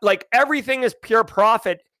I'm like, everything is pure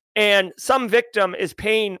profit and some victim is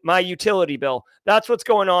paying my utility bill. That's what's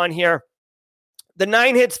going on here. The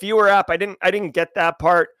 9hits viewer app, I didn't get that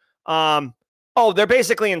part. They're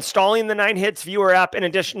basically installing the 9hits viewer app in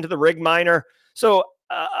addition to the rig miner. So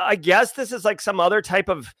I guess this is like some other type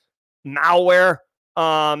of malware.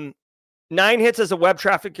 9hits is a web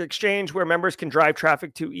traffic exchange where members can drive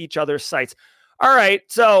traffic to each other's sites. All right,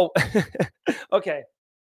 so okay.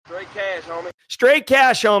 Straight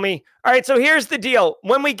cash, homie. All right, so here's the deal.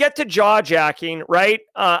 When we get to jaw jacking, right?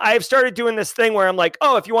 I've started doing this thing where I'm like,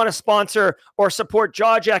 if you want to sponsor or support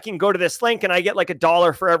jaw jacking, go to this link, and I get like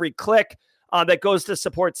 $1 for every click that goes to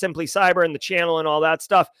support Simply Cyber and the channel and all that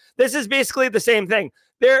stuff. This is basically the same thing.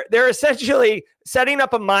 They're essentially setting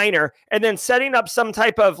up a miner and then setting up some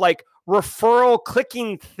type of like referral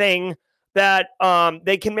clicking thing that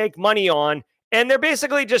they can make money on. And they're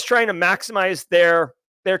basically just trying to maximize their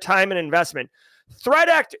time and investment.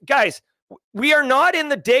 Guys, we are not in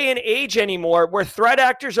the day and age anymore where threat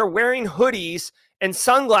actors are wearing hoodies and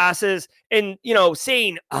sunglasses and,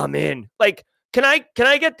 saying, I'm in. Like, can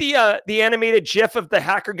I get the animated GIF of the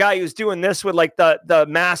hacker guy who's doing this with like the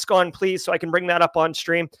mask on, please, so I can bring that up on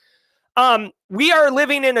stream? We are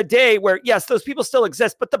living in a day where, yes, those people still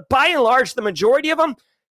exist, but by and large, the majority of them,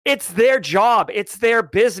 it's their job, it's their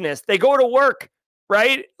business. They go to work,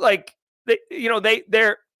 right? Like they go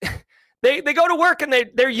to work and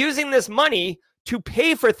they're using this money to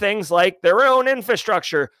pay for things like their own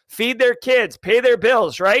infrastructure, feed their kids, pay their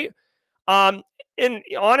bills, right? And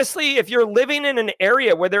honestly, if you're living in an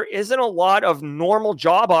area where there isn't a lot of normal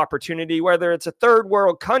job opportunity, whether it's a third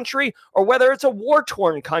world country or whether it's a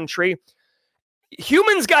war-torn country,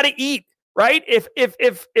 humans got to eat, right?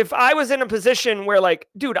 If I was in a position where like,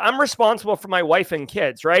 dude, I'm responsible for my wife and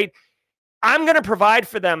kids, right? I'm going to provide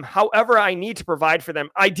for them however I need to provide for them.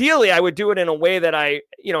 Ideally, I would do it in a way that I,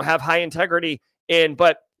 have high integrity in,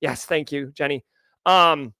 but yes, thank you, Jenny.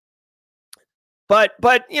 But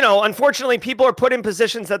unfortunately, people are put in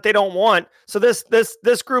positions that they don't want. So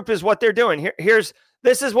this group is what they're doing.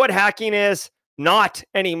 This is what hacking is not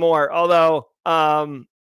anymore. Although,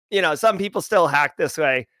 some people still hack this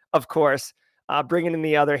way, of course. bringing in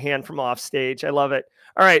the other hand from off stage. I love it.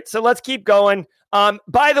 All right, so let's keep going.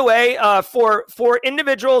 By the way, for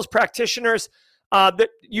individuals, practitioners, that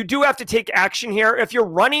you do have to take action here. If you're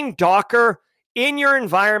running Docker in your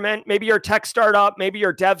environment, maybe your tech startup, maybe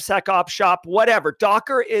your DevSecOps shop, whatever,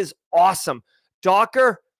 Docker is awesome.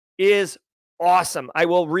 Docker is awesome. I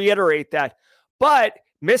will reiterate that. But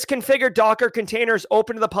misconfigured Docker containers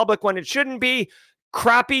open to the public when it shouldn't be,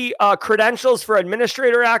 crappy credentials for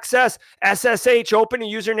administrator access, SSH, open a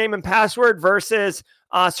username and password versus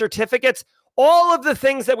certificates, all of the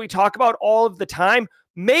things that we talk about all of the time,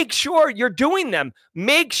 make sure you're doing them.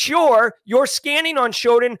 Make sure you're scanning on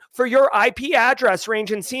Shodan for your IP address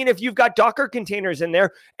range and seeing if you've got Docker containers in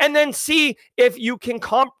there, and then see if you can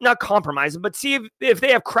not compromise them, but see if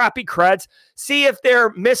they have crappy creds, see if they're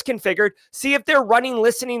misconfigured, see if they're running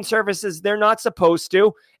listening services they're not supposed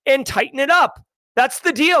to, and tighten it up. That's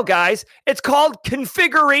the deal, guys. It's called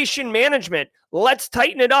configuration management. Let's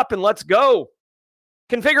tighten it up and let's go.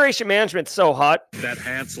 Configuration management's so hot. That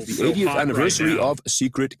Hansel's The so 80th hot anniversary right now. of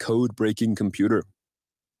secret code-breaking computer.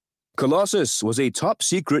 Colossus was a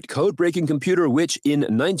top-secret code-breaking computer which, in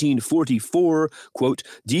 1944, quote,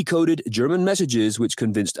 decoded German messages which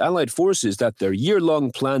convinced Allied forces that their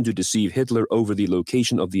year-long plan to deceive Hitler over the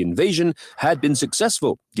location of the invasion had been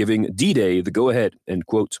successful, giving D-Day the go-ahead, end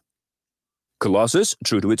quote. Colossus,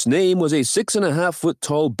 true to its name, was a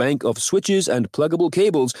 6.5-foot-tall bank of switches and pluggable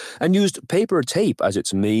cables and used paper tape as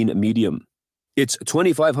its main medium. Its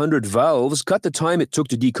 2,500 valves cut the time it took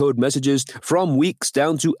to decode messages from weeks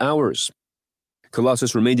down to hours.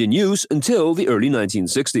 Colossus remained in use until the early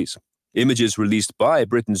 1960s. Images released by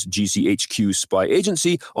Britain's GCHQ spy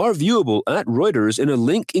agency are viewable at Reuters in a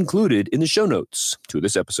link included in the show notes to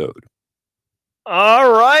this episode.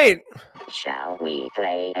 All right. Shall we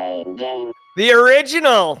play a game? The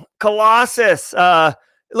original Colossus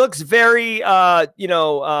looks very,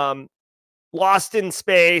 Lost in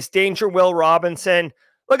Space, Danger Will Robinson.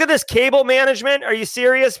 Look at this cable management. Are you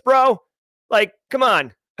serious, bro? Like, come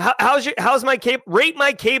on. How's my cable? Rate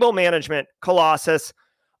my cable management, Colossus.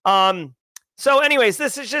 So anyways,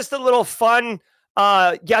 this is just a little fun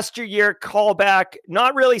yesteryear callback.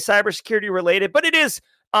 Not really cybersecurity related, but it is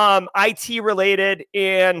IT related,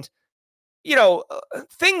 and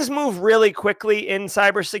things move really quickly in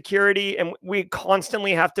cybersecurity, and we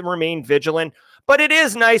constantly have to remain vigilant. But it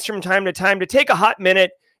is nice from time to time to take a hot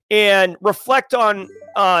minute and reflect on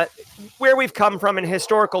where we've come from and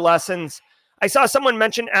historical lessons. I saw someone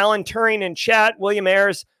mention Alan Turing in chat, William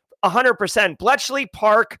Ayers, 100%. Bletchley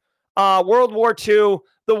Park, World War II,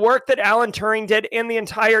 the work that Alan Turing did and the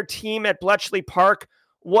entire team at Bletchley Park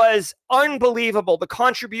was unbelievable. The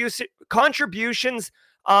contributions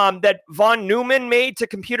that von Neumann made to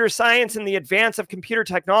computer science and the advance of computer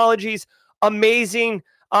technologies, amazing.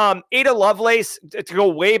 Ada Lovelace, to go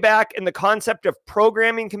way back in the concept of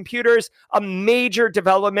programming computers, a major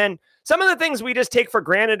development. Some of the things we just take for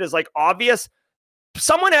granted is like obvious.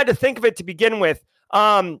 Someone had to think of it to begin with.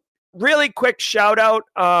 Really quick shout out.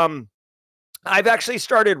 I've actually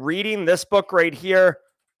started reading this book right here.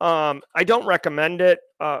 I don't recommend it.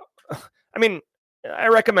 I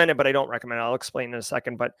recommend it, but I don't recommend it. I'll explain in a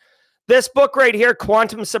second. But this book right here,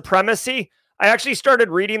 Quantum Supremacy, I actually started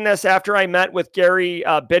reading this after I met with Gary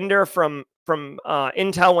Binder from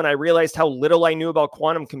Intel when I realized how little I knew about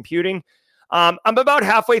quantum computing. I'm about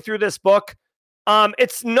halfway through this book.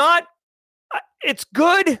 It's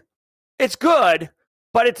good,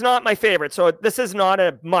 but it's not my favorite. So this is not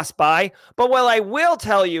a must buy. But what I will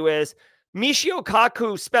tell you is Michio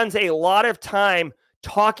Kaku spends a lot of time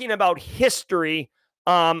talking about history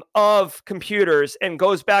of computers and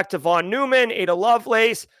goes back to von Neumann, Ada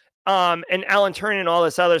Lovelace, and Alan Turing and all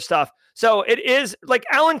this other stuff. So it is like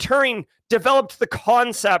Alan Turing developed the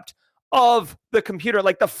concept of the computer,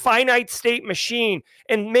 like the finite state machine,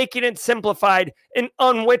 and making it simplified, and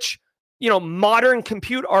on which modern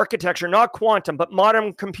compute architecture, not quantum, but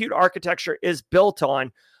modern compute architecture is built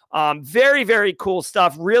on. Very, very cool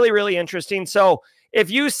stuff. Really, really interesting. So if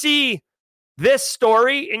you see this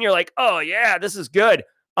story and you're like, oh yeah, this is good,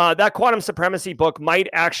 that Quantum Supremacy book might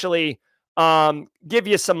actually give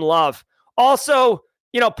you some love. Also,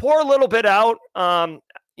 pour a little bit out, out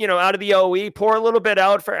of the OE, pour a little bit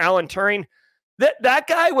out for Alan Turing. That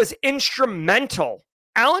guy was instrumental.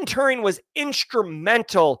 Alan Turing was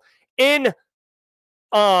instrumental in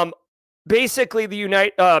basically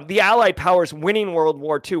the Allied powers winning World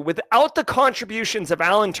War II. Without the contributions of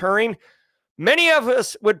Alan Turing, many of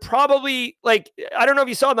us would probably, like, I don't know if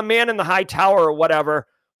you saw The Man in the High Tower or whatever,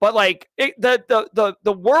 but like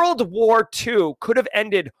the World War II could have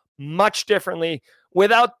ended much differently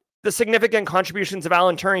without the significant contributions of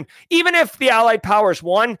Alan Turing. Even if the Allied powers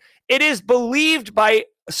won, it is believed by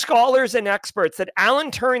scholars and experts that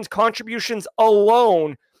Alan Turing's contributions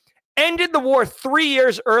alone ended the war 3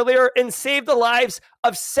 years earlier and saved the lives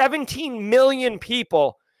of 17 million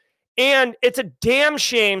people. And it's a damn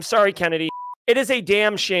shame. Sorry, Kennedy. It is a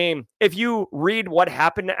damn shame if you read what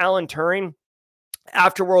happened to Alan Turing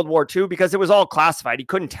after World War II, because it was all classified. He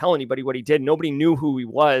couldn't tell anybody what he did. Nobody knew who he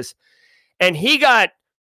was. And he got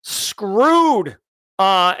screwed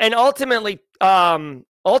and ultimately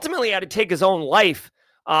had to take his own life.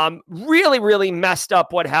 Really, really messed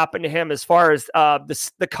up what happened to him as far as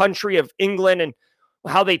the country of England and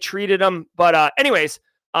how they treated him. But anyways,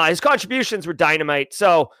 his contributions were dynamite.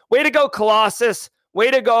 So way to go, Colossus.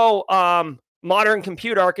 Way to go, modern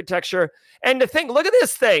computer architecture. And to think, look at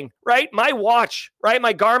this thing, right? My watch, right?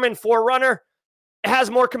 My Garmin Forerunner has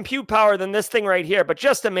more compute power than this thing right here, but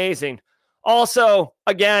just amazing. Also,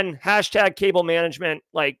 again, hashtag cable management.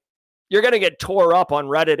 Like, you're going to get tore up on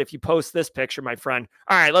Reddit if you post this picture, my friend.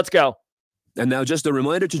 All right, let's go. And now just a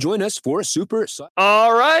reminder to join us for Super...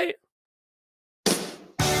 All right.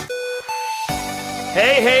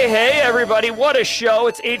 Hey, everybody. What a show.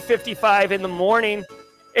 It's 8:55 in the morning.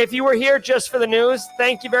 If you were here just for the news,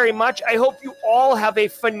 thank you very much. I hope you all have a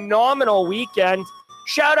phenomenal weekend.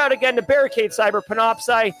 Shout out again to Barricade Cyber,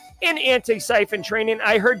 Panoptcy, and Anti-Siphon Training.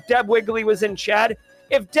 I heard Deb Wigley was in chat.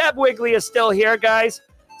 If Deb Wigley is still here, guys,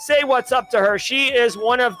 say what's up to her. She is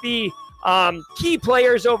one of the key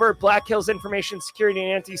players over at Black Hills Information Security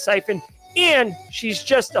and Anti-Siphon, and she's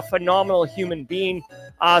just a phenomenal human being.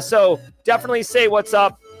 So definitely say what's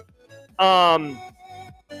up.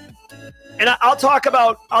 And I'll talk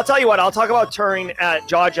about Turing at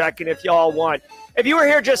Jawjacking if y'all want. If you were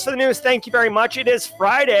here just for the news, thank you very much. It is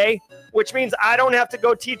Friday, which means I don't have to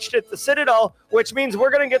go teach at the Citadel, which means we're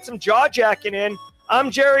going to get some Jawjacking in.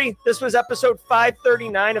 I'm Jerry. This was episode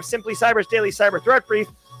 539 of Simply Cyber's Daily Cyber Threat Brief.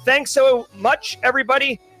 Thanks so much,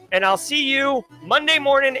 everybody. And I'll see you Monday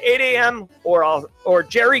morning, 8 a.m. Or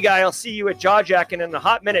Jerry Guy, I'll see you at Jawjacking in a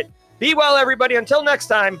hot minute. Be well, everybody. Until next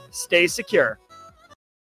time, stay secure.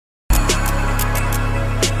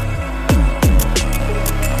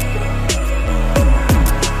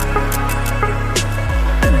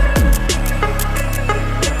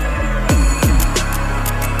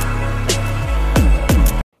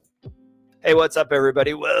 Hey, what's up,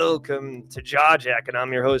 everybody? Welcome to Jawjacking.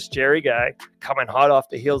 I'm your host, Jerry Guy, coming hot off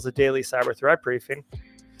the heels of Daily Cyber Threat Briefing.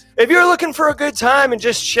 If you're looking for a good time and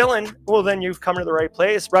just chilling, well, then you've come to the right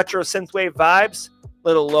place. Retro synthwave vibes,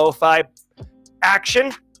 little lo-fi action,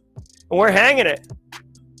 and we're hanging it.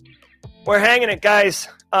 We're hanging it, guys.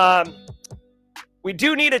 We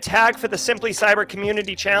do need a tag for the Simply Cyber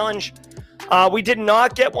Community Challenge. We did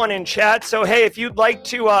not get one in chat, so hey, if you'd like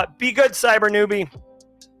to be good, Cyber Newbie,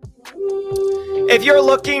 if you're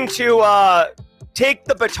looking to take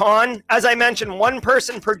the baton, as I mentioned, one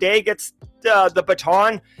person per day gets the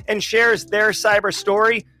baton and shares their cyber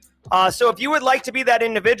story. So if you would like to be that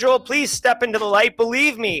individual, please step into the light.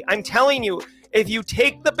 Believe me, I'm telling you, if you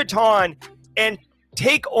take the baton and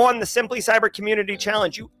take on the Simply Cyber Community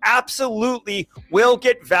Challenge, you absolutely will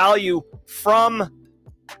get value from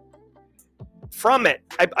it.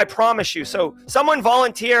 I promise you. So someone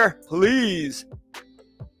volunteer, please.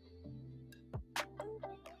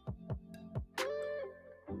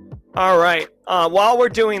 All right. While we're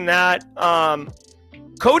doing that,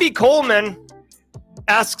 Cody Coleman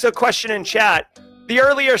asks a question in chat. The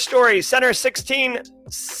earlier story, Center 16,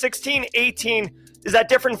 18, is that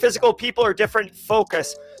different physical people or different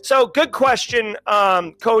focus? So good question,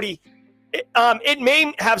 Cody. It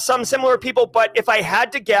may have some similar people, but if I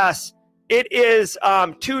had to guess, it is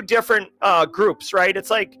two different groups, right? It's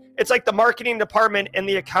like the marketing department and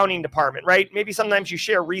the accounting department, right? Maybe sometimes you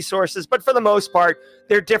share resources, but for the most part,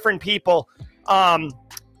 they're different people. And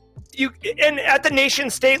at the nation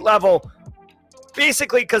state level,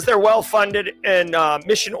 basically because they're well-funded and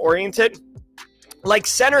mission-oriented, like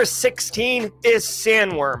Center 16 is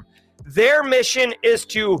Sandworm. Their mission is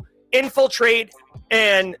to infiltrate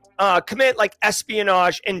and commit like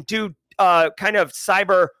espionage and do kind of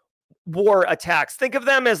cyber war attacks. Think of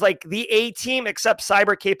them as like the A-team except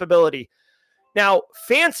cyber capability. Now,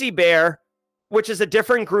 Fancy Bear, which is a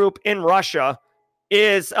different group in Russia,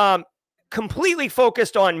 is completely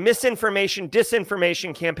focused on misinformation,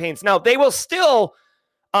 disinformation campaigns. Now, they will still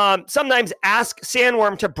sometimes ask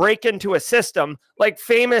Sandworm to break into a system, like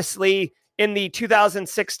famously in the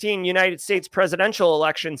 2016 United States presidential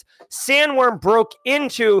elections, Sandworm broke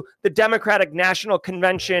into the Democratic National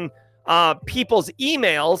Convention people's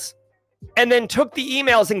emails and then took the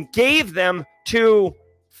emails and gave them to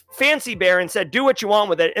Fancy Bear and said, do what you want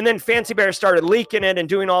with it. And then Fancy Bear started leaking it and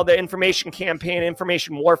doing all the information campaign,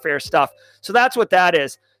 information warfare stuff. So that's what that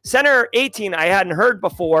is. Center 18, I hadn't heard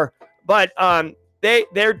before, but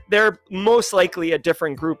they're most likely a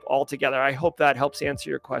different group altogether. I hope that helps answer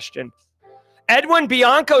your question. Edwin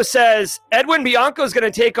Bianco says, Edwin Bianco is going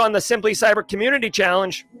to take on the Simply Cyber Community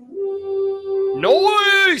Challenge.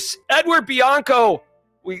 Nice! Edward Bianco,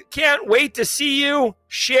 we can't wait to see you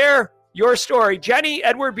share your story. Jenny,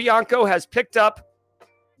 Edward Bianco has picked up...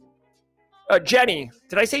 Jenny,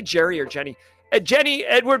 did I say Jerry or Jenny? Jenny,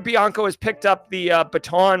 Edward Bianco has picked up the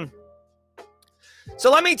baton. So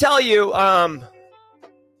let me tell you about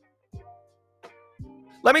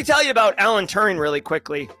Alan Turing really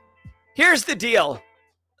quickly. Here's the deal.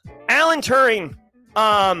 Alan Turing,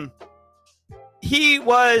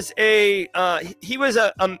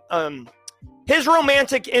 his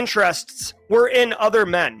romantic interests were in other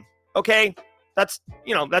men. Okay. That's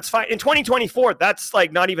fine. In 2024, that's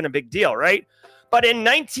like not even a big deal, right? But in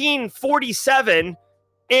 1947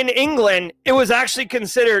 in England, it was actually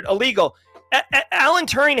considered illegal. Alan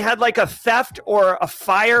Turing had like a theft or a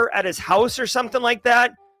fire at his house or something like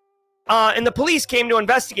that. And the police came to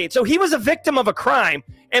investigate. So he was a victim of a crime,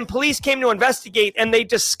 and police came to investigate, and they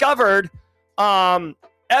discovered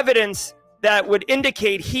evidence that would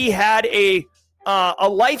indicate he had a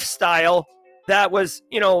lifestyle that was,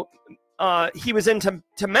 he was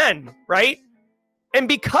into men, right? And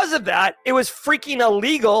because of that, it was freaking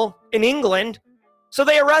illegal in England. So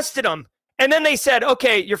they arrested him. And then they said,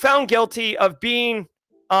 okay, you're found guilty of being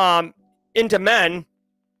into men.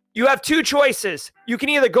 You have two choices. You can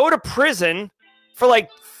either go to prison for like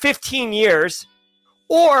 15 years,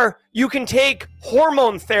 or you can take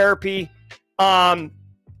hormone therapy to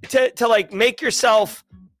like make yourself,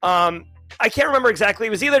 I can't remember exactly. It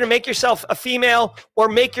was either to make yourself a female or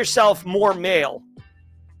make yourself more male.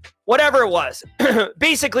 Whatever it was.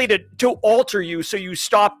 Basically to alter you so you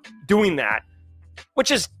stop doing that,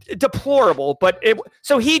 which is deplorable. But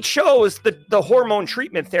so he chose the hormone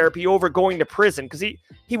treatment therapy over going to prison because he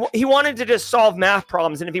wanted to just solve math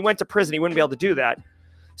problems. And if he went to prison, he wouldn't be able to do that.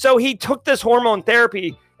 So he took this hormone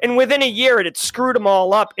therapy, and within a year, it had screwed him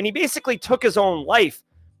all up. And he basically took his own life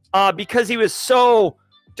because he was so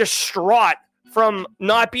distraught from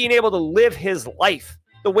not being able to live his life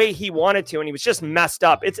the way he wanted to, and he was just messed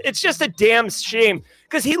up. It's just a damn shame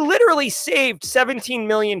because he literally saved 17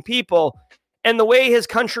 million people, and the way his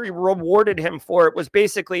country rewarded him for it was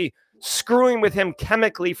basically screwing with him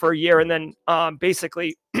chemically for a year and then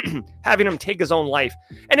basically having him take his own life.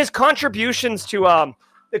 And his contributions to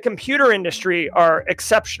the computer industry are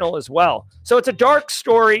exceptional as well. So it's a dark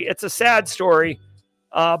story, it's a sad story,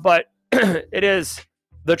 but it is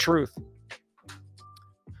the truth.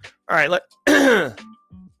 All right,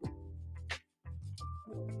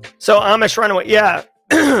 So Amish runaway, yeah.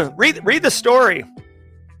 read the story.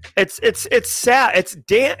 It's sad.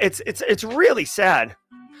 It's really sad.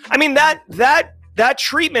 I mean that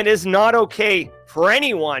treatment is not okay for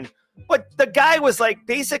anyone. But the guy was like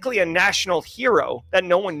basically a national hero that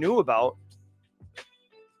no one knew about.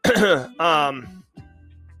 Yeah,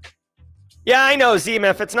 I know,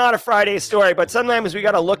 Z-Myth. It's not a Friday story, but sometimes we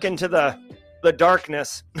got to look into the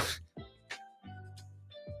darkness.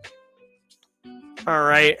 All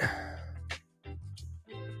right.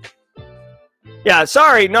 Yeah,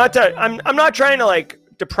 sorry, I'm not trying to like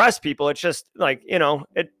depress people. It's just like,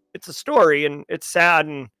 it's a story and it's sad,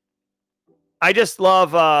 and I just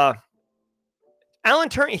love Alan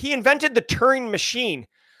Turing. He invented the Turing machine.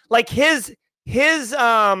 Like his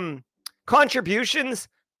contributions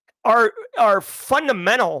are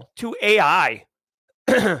fundamental to AI.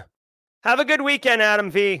 Have a good weekend,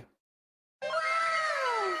 Adam V.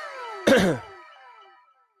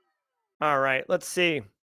 All right, let's see.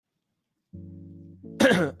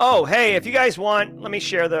 Oh, hey, if you guys want, let me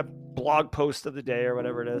share the blog post of the day or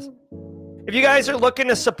whatever it is. If you guys are looking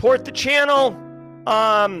to support the channel,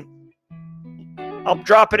 I'll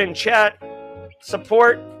drop it in chat.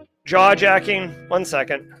 Support jaw jacking. 1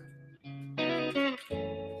 second.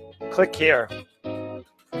 Click here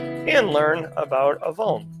and learn about a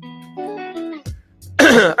vuln.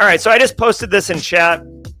 All right, so I just posted this in chat.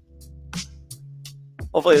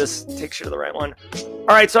 Hopefully this takes you to the right one. All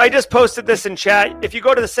right, so I just posted this in chat. If you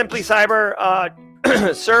go to the Simply Cyber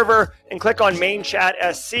server and click on main chat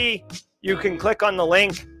SC, you can click on the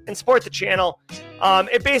link and support the channel.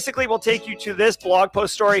 It basically will take you to this blog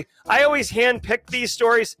post story. I always handpick these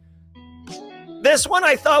stories. This one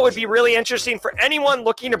I thought would be really interesting for anyone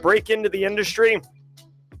looking to break into the industry.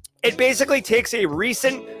 It basically takes a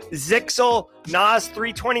recent Zixel NAS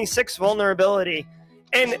 326 vulnerability,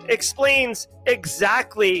 and explains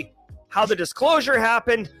exactly how the disclosure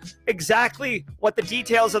happened, exactly what the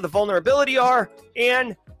details of the vulnerability are,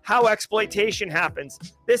 and how exploitation happens.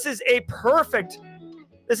 This is a perfect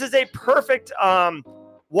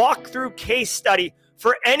walkthrough case study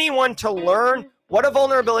for anyone to learn what a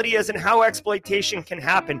vulnerability is and how exploitation can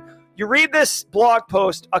happen. You read this blog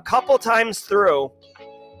post a couple times through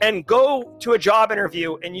and go to a job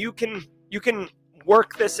interview, and you can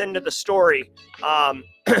work this into the story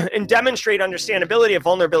and demonstrate understandability of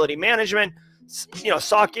vulnerability management,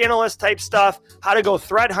 SOC analyst type stuff, how to go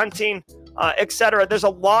threat hunting, etc. There's a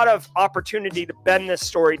lot of opportunity to bend this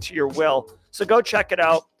story to your will. So go check it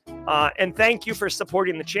out. And thank you for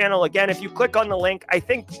supporting the channel. Again, if you click on the link, I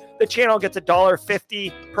think the channel gets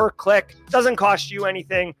 $1.50 per click. Doesn't cost you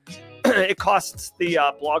anything. It costs the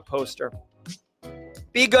blog poster.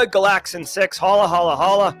 Be good, Galaxin6. Holla, holla,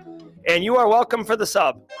 holla. And you are welcome for the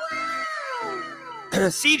sub.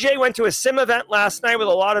 CJ went to a sim event last night with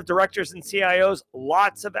a lot of directors and CIOs.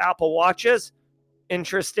 Lots of Apple Watches.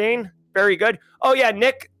 Interesting. Very good. Oh, yeah,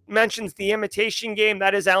 Nick mentions The Imitation Game.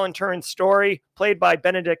 That is Alan Turing's story, played by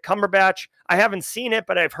Benedict Cumberbatch. I haven't seen it,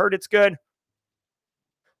 but I've heard it's good.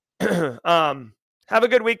 Have a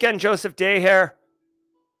good weekend, Joseph Dayhair.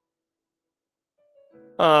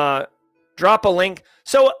 Drop a link.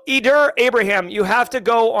 So, Edur Abraham, you have to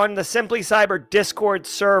go on the Simply Cyber Discord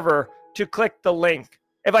server to click the link.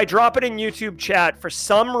 If I drop it in YouTube chat, for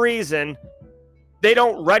some reason, they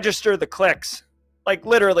don't register the clicks. Like,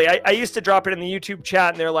 literally, I used to drop it in the YouTube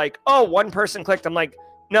chat, and they're like, oh, one person clicked. I'm like,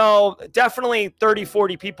 no, definitely 30,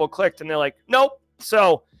 40 people clicked. And they're like, nope.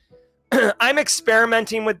 So I'm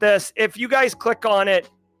experimenting with this. If you guys click on it,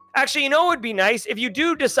 actually, it would be nice. If you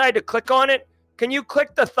do decide to click on it, can you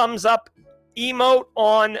click the thumbs up emote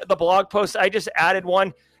on the blog post? I just added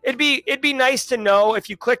one. It'd be nice to know if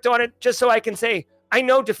you clicked on it, just so I can say, I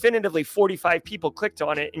know definitively 45 people clicked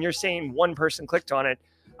on it, and you're saying one person clicked on it.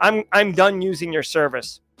 I'm done using your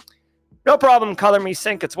service. No problem, Color Me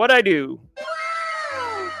Sync. It's what I do.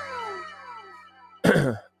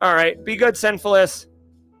 All right. Be good, Sinfulous.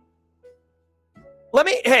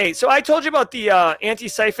 So I told you about the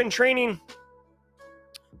anti-siphon training.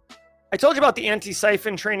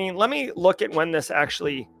 Let me look at when this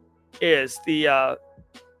actually is. The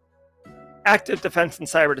active defense and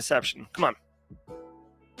cyber deception. Come on.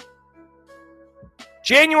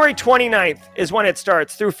 January 29th is when it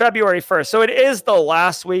starts through February 1st. So it is the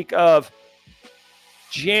last week of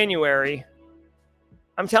January.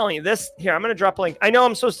 I'm telling you this here. I'm going to drop a link. I know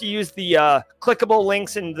I'm supposed to use the clickable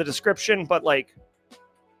links in the description, but like,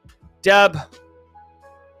 Deb,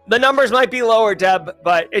 the numbers might be lower, Deb,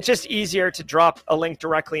 but it's just easier to drop a link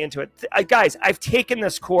directly into it. Guys, I've taken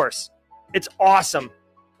this course. It's awesome.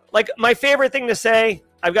 Like, my favorite thing to say,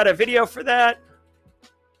 I've got a video for that.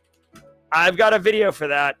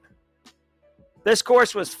 This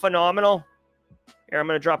course was phenomenal. Here, I'm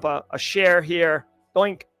going to drop a share here.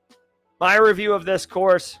 Doink. My review of this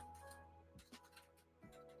course.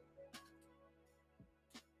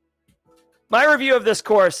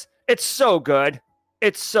 It's so good.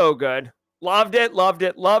 Loved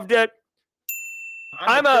it.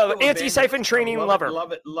 I'm a anti-siphon training lover.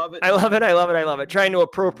 Love it. I love it. Trying to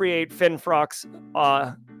appropriate Finn Frock's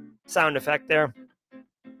sound effect there.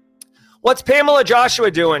 What's Pamela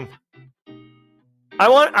Joshua doing? I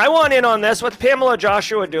want in on this. What's Pamela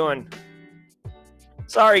Joshua doing?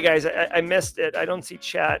 Sorry, guys. I missed it. I don't see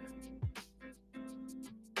chat.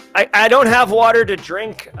 I don't have water to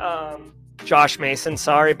drink, Josh Mason.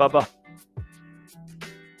 Sorry, Bubba.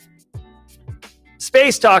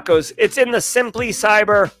 Space Tacos. It's in the Simply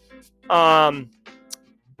Cyber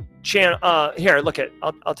channel. Here, look it.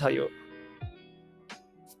 I'll tell you.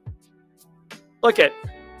 Look it.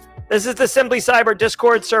 This is the Simply Cyber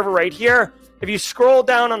Discord server right here. If you scroll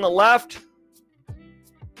down on the left,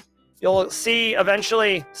 you'll see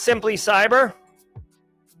eventually Simply Cyber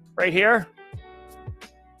right here.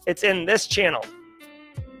 It's in this channel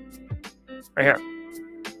right here.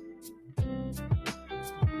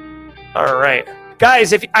 All right.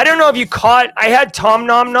 Guys, I don't know if you caught, I had Tom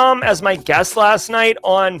Nom Nom as my guest last night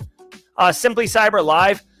on Simply Cyber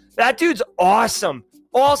Live. That dude's awesome.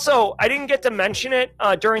 Also, I didn't get to mention it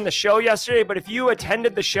during the show yesterday, but if you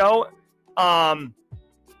attended the show,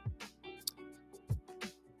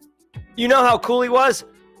 you know how cool he was.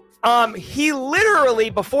 He literally,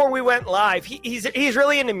 before we went live, he's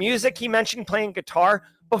really into music. He mentioned playing guitar.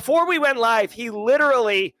 Before we went live, he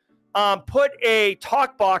literally put a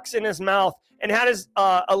talk box in his mouth and had his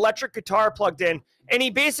electric guitar plugged in, and he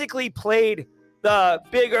basically played the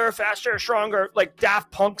bigger, faster, stronger, like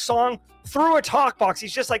Daft Punk song through a talk box.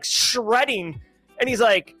 He's just like shredding, And he's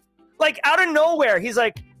like out of nowhere, he's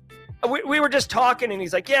like, we were just talking, and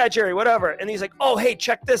he's like, yeah, Jerry, whatever. And he's like, oh, hey,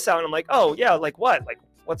 check this out. And I'm like, oh, yeah, like what? Like,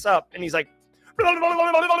 what's up? And he's like,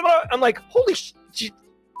 I'm like, holy shit.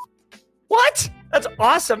 What? That's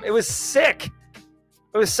awesome. It was sick.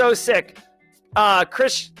 It was so sick.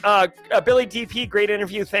 Chris, Billy DP, great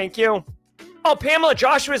interview. Thank you. Oh, Pamela,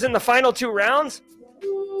 Joshua's in the final 2 rounds.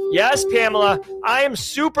 Yes, Pamela. I am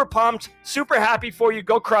super pumped, super happy for you.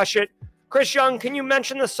 Go crush it. Chris Young, can you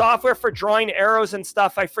mention the software for drawing arrows and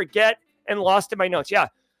stuff? I forget and lost in my notes. Yeah.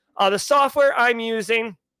 The software I'm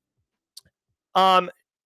using,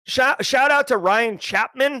 shout out to Ryan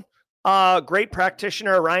Chapman, great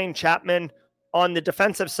practitioner, Ryan Chapman on the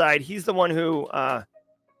defensive side. He's the one who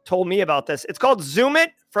told me about this. It's called Zoom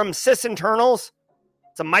It from Sys Internals.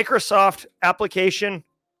 It's a Microsoft application.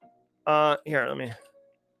 Here, let me.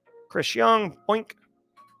 Chris Young, boink.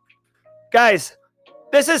 Guys,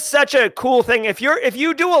 this is such a cool thing. If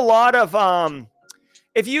you do a lot of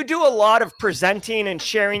presenting and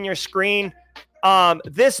sharing your screen,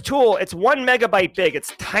 this tool, it's 1 megabyte big.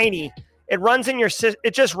 It's tiny. It runs in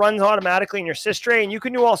it just runs automatically in your sys tray, and you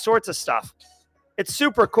can do all sorts of stuff. It's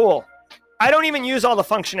super cool. I don't even use all the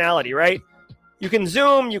functionality, right? You can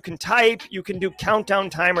zoom, you can type, you can do countdown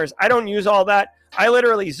timers. I don't use all that. I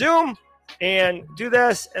literally zoom and do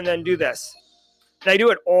this and then do this. And I do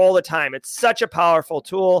it all the time. It's such a powerful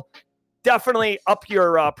tool. Definitely up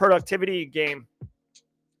your productivity game.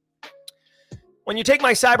 When you take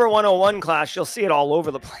my Cyber 101 class, you'll see it all over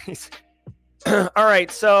the place. All right,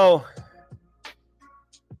 so.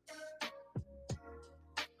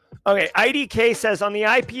 Okay, IDK says, on the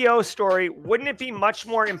IPO story, wouldn't it be much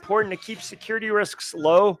more important to keep security risks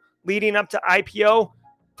low leading up to IPO?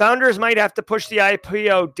 Founders might have to push the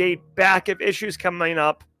IPO date back if issues coming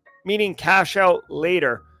up, meaning cash out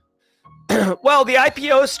later. Well, the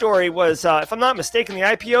IPO story was, if I'm not mistaken, the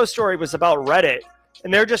IPO story was about Reddit,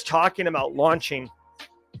 and they're just talking about launching.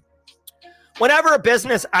 Whenever a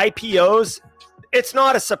business IPOs, it's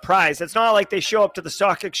not a surprise. It's not like they show up to the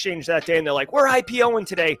stock exchange that day and they're like, we're IPOing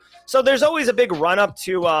today. So there's always a big run up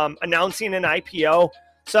to announcing an IPO.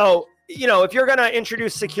 So, if you're going to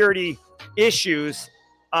introduce security issues,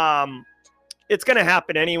 it's going to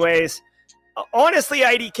happen anyways. Honestly,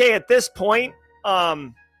 IDK, at this point,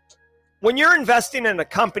 when you're investing in a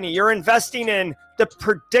company, you're investing in the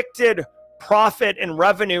predicted profit and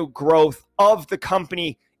revenue growth of the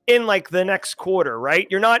company in like the next quarter, right?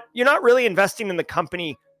 You're not really investing in the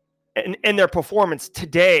company and their performance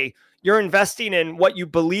today. You're investing in what you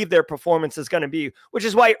believe their performance is going to be, which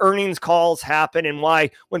is why earnings calls happen and why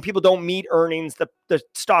when people don't meet earnings, the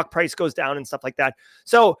stock price goes down and stuff like that.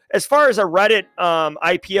 So as far as a Reddit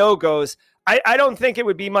IPO goes, I don't think it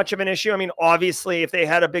would be much of an issue. I mean, obviously, if they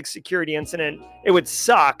had a big security incident, it would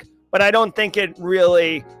suck, but I don't think it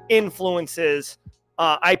really influences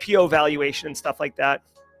IPO valuation and stuff like that.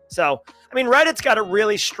 So, I mean, Reddit's got a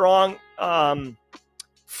really strong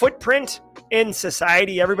footprint in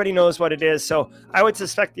society. Everybody knows what it is. So I would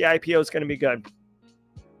suspect the IPO is going to be good.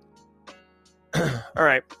 All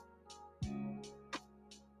right.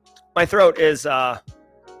 My throat is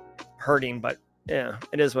hurting, but yeah,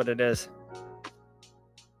 it is what it is.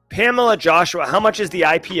 Pamela Joshua, how much is the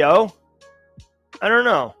IPO? I don't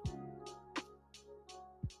know.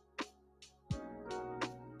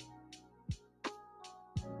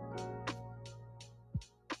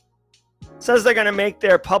 Says they're going to make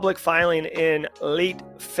their public filing in late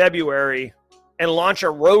February and launch a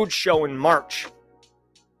road show in March.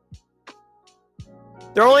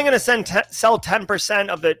 They're only going to sell 10%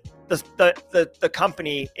 of the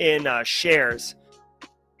company in shares.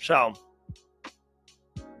 So,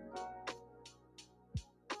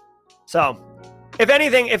 if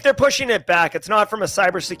anything, if they're pushing it back, it's not from a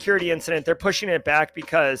cybersecurity incident. They're pushing it back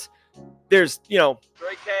because there's,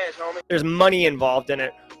 there's money involved in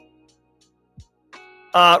it.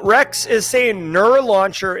 Rex is saying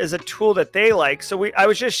NeurLauncher is a tool that they like. So I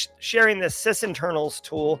was just sharing this SysInternals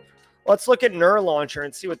tool. Let's look at NeurLauncher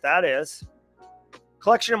and see what that is.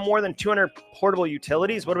 Collection of more than 200 portable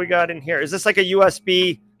utilities. What do we got in here? Is this like a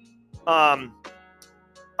USB? Oh,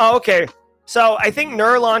 okay. So I think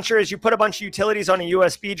NeurLauncher is you put a bunch of utilities on a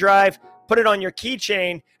USB drive, put it on your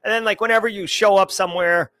keychain, and then like whenever you show up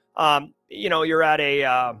somewhere, you're at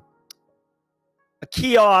a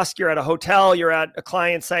kiosk, you're at a hotel, you're at a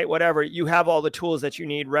client site, whatever, you have all the tools that you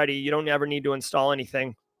need ready. You don't ever need to install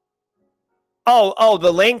anything. Oh,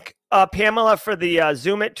 the link, Pamela, for the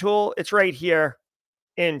Zoom It tool, it's right here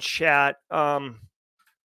in chat. If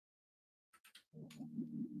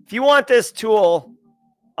you want this tool,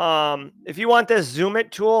 if you want this Zoom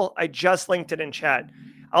It tool, I just linked it in chat.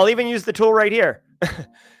 I'll even use the tool right here.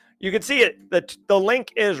 You can see it. The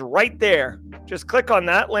link is right there. Just click on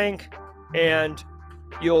that link and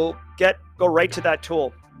you'll go right to that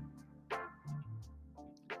tool.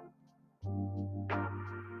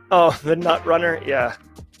 Oh, the nut runner. Yeah.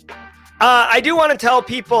 I do want to tell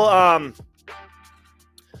people,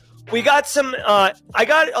 we got some, I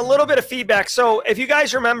got a little bit of feedback. So if you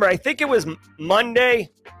guys remember, I think it was Monday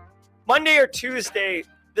or Tuesday,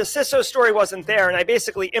 the CISO story wasn't there. And I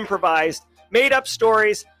basically improvised, made up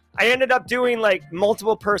stories. I ended up doing like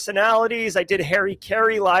multiple personalities. I did Harry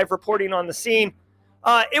Carey live reporting on the scene.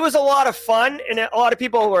 It was a lot of fun, and a lot of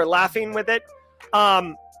people were laughing with it.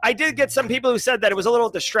 I did get some people who said that it was a little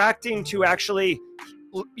distracting to actually,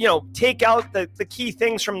 take out the key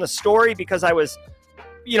things from the story because I was,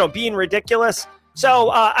 being ridiculous. So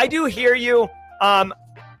I do hear you. To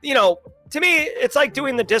me, it's like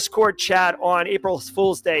doing the Discord chat on April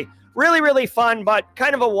Fool's Day. Really, really fun, but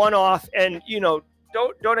kind of a one-off, and,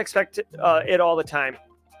 don't expect it all the time.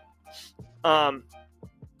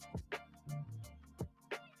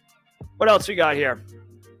 What else we got here?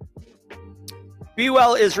 Be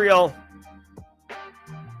well, Israel.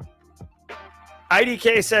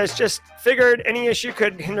 IDK says, just figured any issue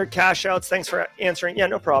could hinder cash outs. Thanks for answering. Yeah,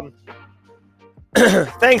 no problem.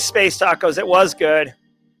 Thanks, Space Tacos. It was good.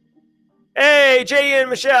 Hey, Jay and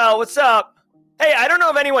Michelle, what's up? Hey, I don't know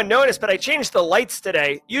if anyone noticed, but I changed the lights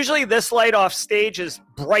today. Usually this light off stage is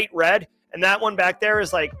bright red, and that one back there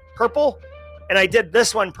is like purple. And I did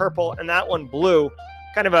this one purple and that one blue.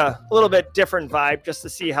 Kind of a little bit different vibe just to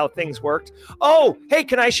see how things worked. Oh, hey,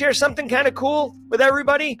 can I share something kind of cool with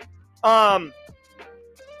everybody? Again,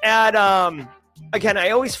 I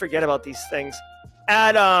always forget about these things.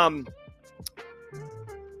 At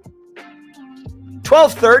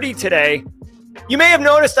 12:30 today, you may have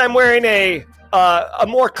noticed I'm wearing a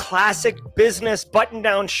more classic business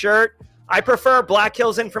button-down shirt. I prefer Black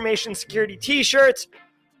Hills Information Security t-shirts,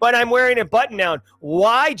 but I'm wearing a button-down.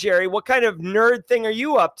 Why, Jerry? What kind of nerd thing are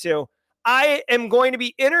you up to? I am going to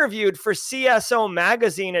be interviewed for CSO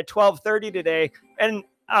Magazine at 12:30 today, and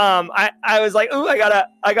I was like, ooh, I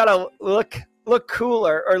gotta look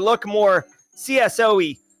cooler or look more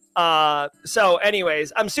CSO-y. So,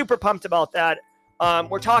 anyways, I'm super pumped about that.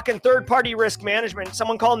 We're talking third-party risk management.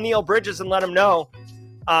 Someone call Neil Bridges and let him know.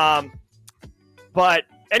 But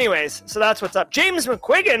anyways, so that's what's up. James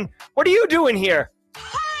McQuiggan, what are you doing here?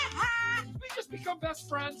 We just become best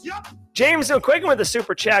friends. Yep. James McQuiggan with a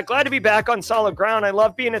super chat. Glad to be back on solid ground. I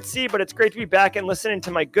love being at sea, but it's great to be back and listening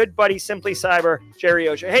to my good buddy, Simply Cyber, Jerry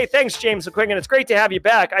Oja. Hey, thanks, James McQuiggan. It's great to have you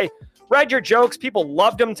back. I read your jokes. People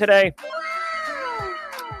loved them today.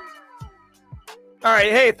 All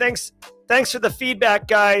right. Hey, thanks for the feedback,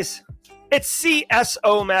 guys. It's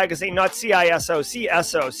CSO Magazine, not CISO.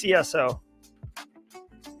 CSO.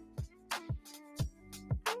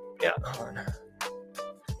 Yeah, hold on.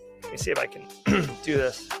 Let me see if I can do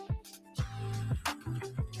this.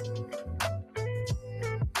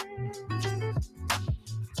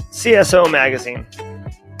 CSO Magazine.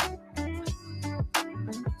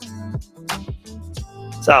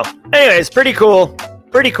 So, anyways, pretty cool.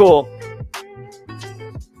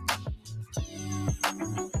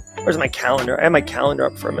 Where's my calendar? I have my calendar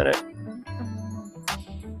up for a minute.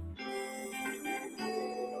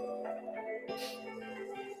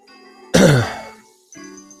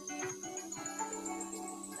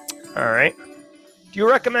 All right. Do you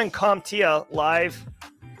recommend CompTIA live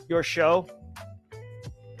your show?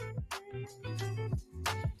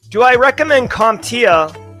 Do I recommend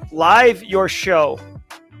CompTIA live your show?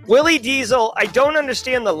 Willie Diesel, I don't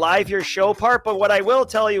understand the live your show part, but what I will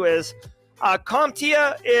tell you is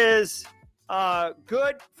CompTIA is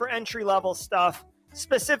good for entry-level stuff.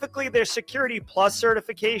 Specifically, their Security Plus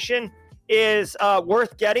certification is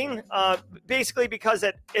worth getting, basically because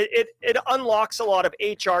it unlocks a lot of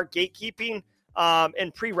HR gatekeeping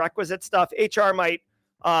and prerequisite stuff. HR might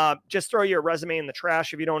just throw your resume in the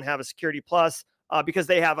trash if you don't have a Security Plus because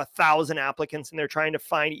they have 1,000 applicants and they're trying to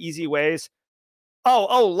find easy ways.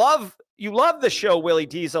 You love the show, Willie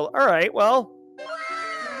Diesel. All right, well,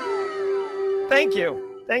 thank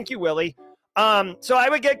you, Willie. So I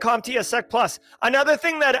would get CompTIA Sec Plus. Another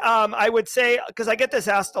thing that I would say, because I get this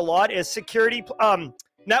asked a lot, is Security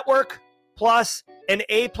Network Plus and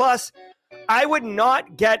A Plus. I would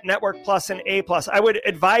not get Network Plus and A Plus. I would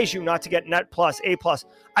advise you not to get Net Plus, A Plus.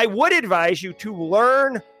 I would advise you to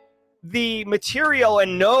learn the material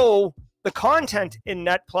and know the content in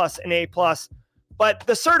Net Plus and A Plus, but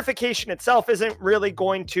the certification itself isn't really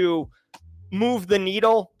going to move the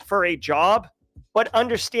needle for a job. But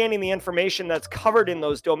understanding the information that's covered in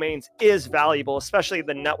those domains is valuable, especially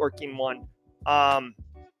the networking one.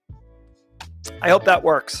 I hope that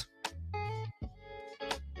works.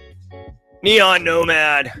 Neon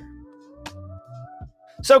Nomad.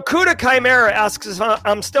 So Kuda Chimera asks if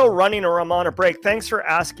I'm still running or I'm on a break. Thanks for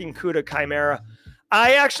asking, Kuda Chimera.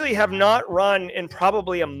 I actually have not run in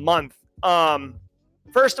probably a month.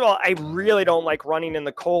 First of all, I really don't like running in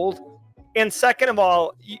the cold. And second of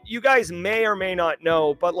all, you guys may or may not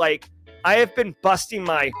know, but like I have been busting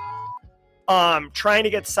my trying to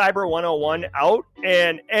get Cyber 101 out,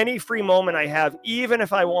 and any free moment I have, even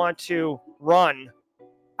if I want to run,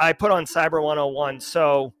 I put on Cyber 101.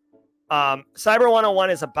 So Cyber 101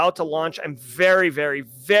 is about to launch. I'm very, very,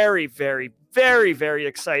 very, very, very, very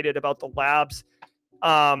excited about the labs.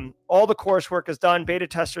 All the coursework is done. Beta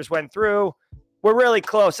testers went through. We're really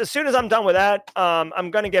close. As soon as I'm done with that,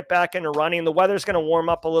 I'm going to get back into running. The weather's going to warm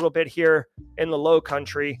up a little bit here in the low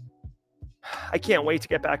country. I can't wait to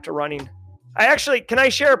get back to running. Can I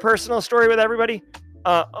share a personal story with everybody?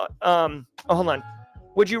 Hold on.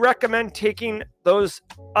 Would you recommend taking those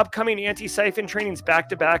upcoming anti-siphon trainings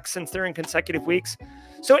back-to-back since they're in consecutive weeks?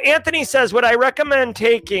 So Anthony says, would I recommend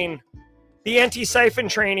taking the anti-siphon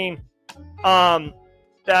training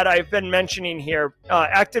that I've been mentioning here,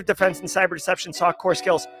 active defense and cyber deception, SOC core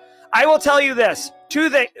skills? I will tell you this.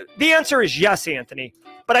 The answer is yes, Anthony.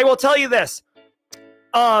 But I will tell you this.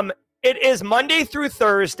 It is Monday through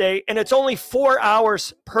Thursday, and it's only 4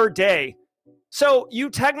 hours per day. So you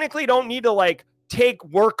technically don't need to take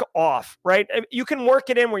work off, right? You can work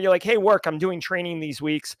it in where you're like, hey, work, I'm doing training these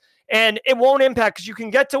weeks. And it won't impact because you can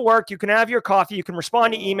get to work, you can have your coffee, you can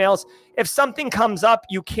respond to emails. If something comes up,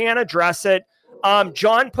 you can address it.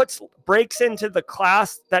 John puts breaks into the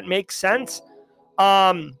class that makes sense.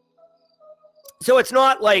 So it's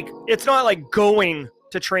not like going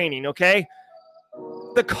to training, okay?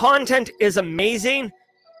 The content is amazing.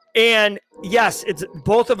 And yes,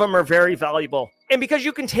 both of them are very valuable. And because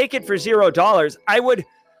you can take it for $0, I would,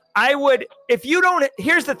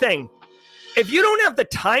 here's the thing. If you don't have the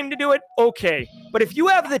time to do it, okay. But if you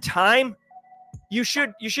have the time, you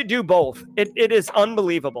should do both. It is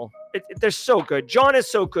unbelievable. They're so good. John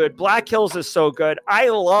is so good. Black Hills is so good. I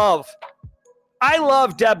love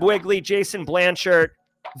Deb Wigley, Jason Blanchard,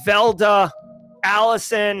 Velda,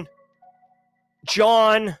 Allison,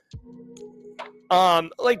 John,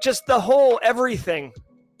 just the whole everything.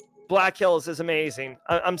 Black Hills is amazing.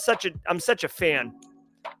 I'm such a fan.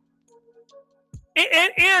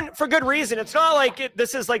 And for good reason. It's not like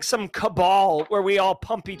this is like some cabal where we all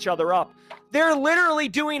pump each other up. They're literally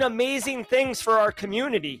doing amazing things for our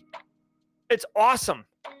community. It's awesome.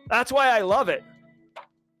 That's why I love it.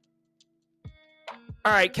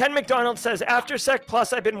 All right, Ken McDonald says, after Sec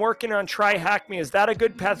Plus, I've been working on Try Hack Me. Is that a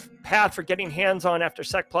good path for getting hands-on after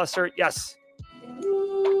Sec Plus, sir? Yes.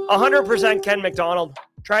 100% Ken McDonald.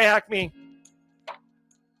 Try Hack Me.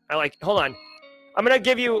 Hold on. I'm going to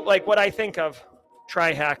give you what I think of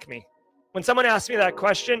Try Hack Me. When someone asks me that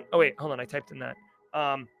question, oh wait, hold on, I typed in that.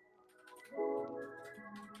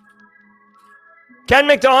 Ken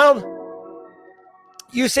McDonald,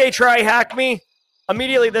 you say Try Hack Me.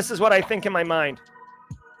 Immediately, this is what I think in my mind.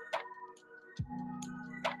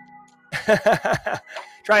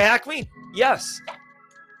 Try Hack Me? Yes.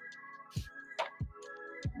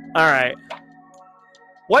 All right.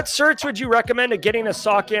 What certs would you recommend to getting a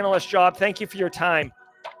SOC analyst job? Thank you for your time.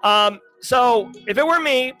 So if it were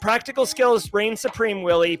me, practical skills reign supreme,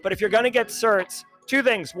 Willie. But if you're going to get certs, two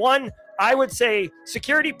things. One, I would say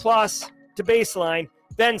Security Plus to baseline,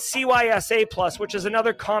 then CYSA Plus, which is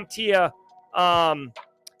another CompTIA, cert.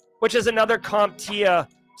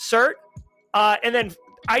 And then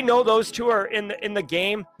I know those two are in the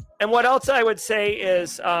game. And what else I would say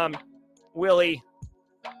is, Willie,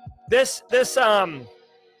 this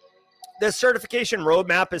certification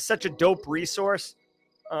roadmap is such a dope resource.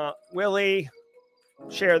 Willie,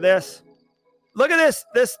 share this. Look at this.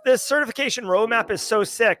 This certification roadmap is so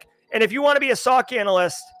sick. And if you want to be a SOC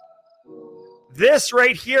analyst, this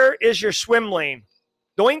right here is your swim lane.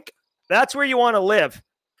 Doink. That's where you want to live.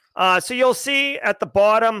 So you'll see at the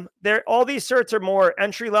bottom there, all these certs are more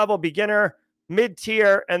entry level, beginner, mid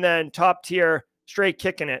tier, and then top tier, straight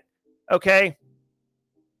kicking it. Okay.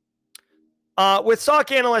 With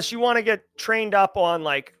SOC analysts, you want to get trained up on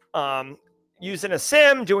using a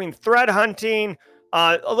SIM, doing threat hunting,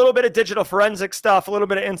 a little bit of digital forensic stuff, a little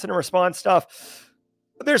bit of incident response stuff.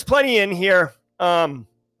 But there's plenty in here.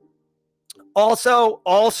 Also,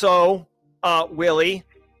 Willie,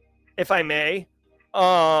 if I may,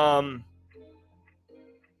 all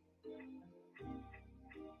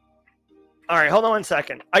right, hold on one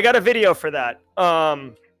second. I got a video for that. Let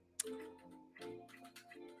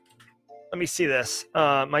me see this.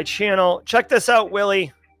 My channel. Check this out,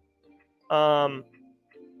 Willie.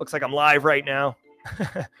 Looks like I'm live right now.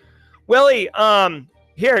 Willie,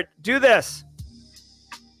 here, do this.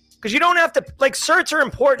 Because you don't have to, like, certs are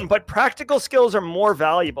important, but practical skills are more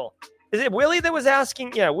valuable. Is it Willie that was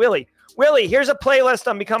asking? Yeah, Willie. Willie, here's a playlist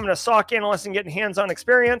on becoming a SOC analyst and getting hands-on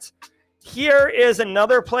experience. Here is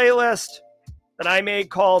another playlist that I made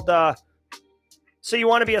called So You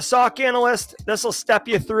Want to Be a SOC Analyst. This will step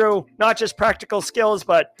you through not just practical skills,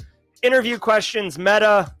 but interview questions,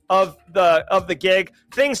 meta of the gig,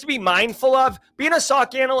 things to be mindful of. Being a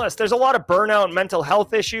SOC analyst, there's a lot of burnout and mental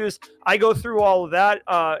health issues. I go through all of that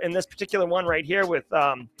in this particular one right here with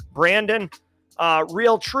Brandon.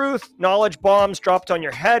 Real truth, knowledge bombs dropped on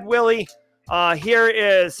your head, Willie. Here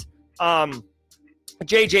is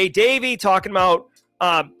JJ Davey talking about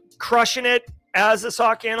crushing it as a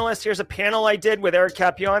SOC analyst. Here's a panel I did with Eric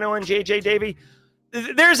Capiano and JJ Davey.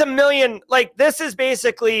 There's a million, like, this is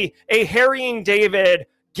basically a Harrying David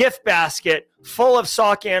gift basket full of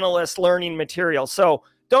SOC analyst learning material. So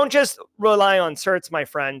don't just rely on certs, my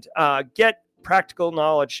friend. Get practical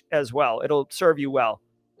knowledge as well. It'll serve you well.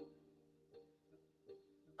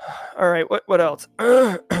 All right, what else?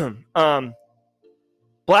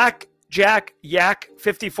 Black Jack Yak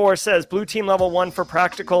 54 says blue team level 1 for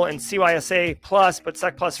practical and CYSA plus, but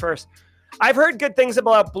Sec plus first. I've heard good things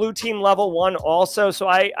about blue team level 1 also, so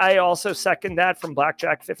I also second that from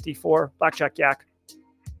Blackjack 54, Blackjack Yak.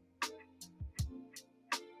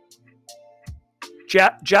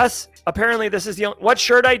 Jess, apparently this is the only, what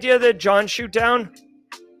shirt idea did John shoot down?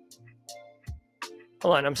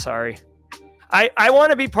 Hold on, I'm sorry. I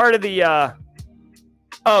want to be part of the,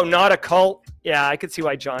 oh, not a cult. Yeah, I could see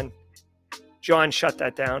why John shut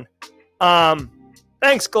that down.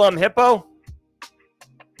 Thanks, Glum Hippo.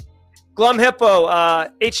 Glum Hippo,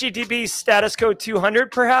 HTTP status code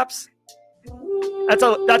 200, perhaps?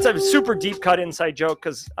 That's a super deep cut inside joke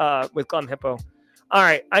because with Glum Hippo. All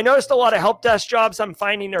right, I noticed a lot of help desk jobs I'm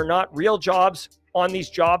finding are not real jobs on these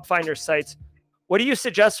job finder sites. What do you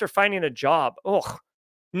suggest for finding a job? Ugh.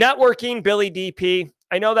 Networking, Billy DP.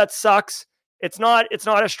 I know that sucks. It's not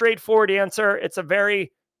a straightforward answer. It's a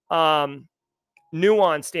very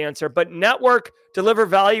nuanced answer. But network, deliver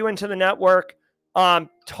value into the network.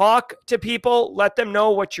 Talk to people, let them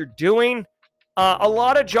know what you're doing. A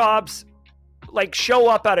lot of jobs like show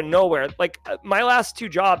up out of nowhere. Like my last 2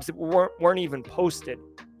 jobs weren't even posted.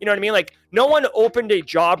 You know what I mean? Like no one opened a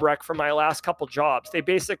job rec for my last couple jobs. They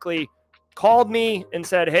basically called me and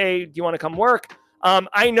said, "Hey, do you want to come work?"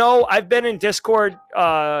 I know I've been in Discord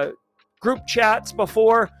group chats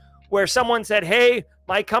before where someone said, "Hey,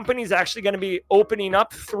 my company's actually going to be opening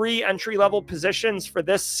up 3 entry-level positions for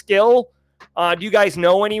this skill. Do you guys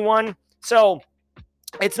know anyone?" So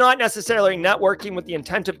it's not necessarily networking with the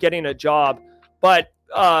intent of getting a job, but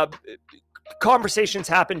conversations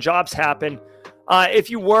happen, jobs happen. If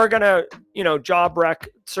you were going to, job rec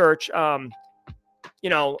search,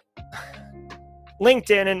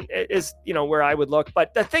 LinkedIn is, where I would look.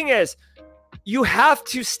 But the thing is, you have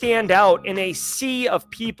to stand out in a sea of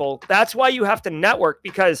people. That's why you have to network,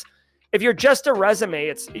 because if you're just a resume,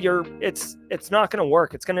 it's not going to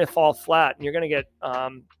work. It's going to fall flat and you're going to get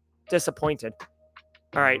disappointed.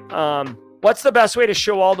 All right. What's the best way to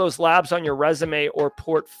show all those labs on your resume or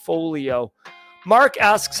portfolio? Mark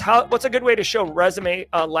asks, what's a good way to show resume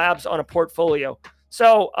labs on a portfolio?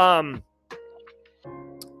 So,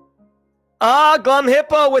 Glum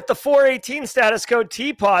Hippo with the 418 status code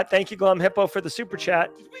Teapot. Thank you, Glum Hippo, for the super chat.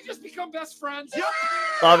 Did we just become best friends? Yep.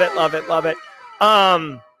 Love it, love it, love it.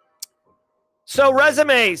 So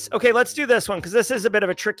resumes. Okay, let's do this one because this is a bit of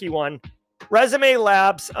a tricky one. Resume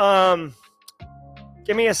labs.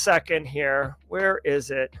 Give me a second here. Where is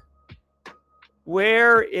it?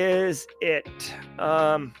 Where is it?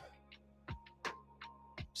 Does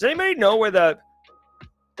anybody know where the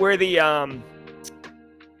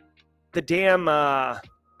damn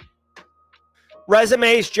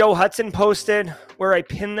resumes Joe Hudson posted, where I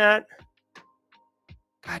pinned that?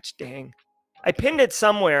 Gosh dang. I pinned it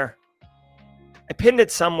somewhere.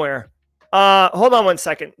 Hold on one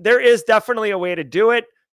second. There is definitely a way to do it.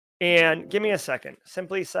 And give me a second.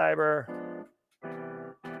 Simply Cyber.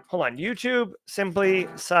 Hold on. YouTube, Simply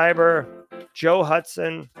Cyber, Joe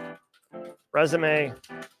Hudson, resume.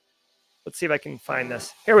 Let's see if I can find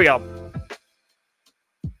this. Here we go.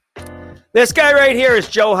 This guy right here is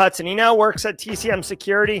Joe Hudson. He now works at TCM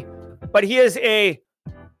Security, but he is a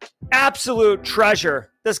absolute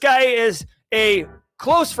treasure. This guy is a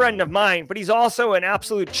close friend of mine, but he's also an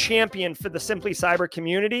absolute champion for the Simply Cyber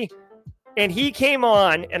community. And he came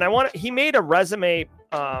on, and he made a resume.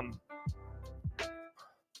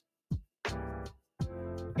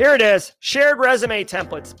 Here it is. Shared resume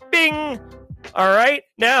templates. Bing. All right.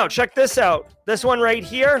 Now, check this out. This one right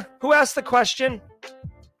here. Who asked the question?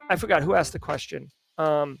 I forgot who asked the question.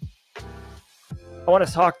 I want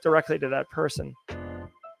to talk directly to that person.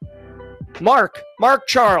 Mark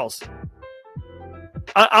Charles.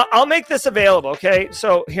 I'll make this available, okay?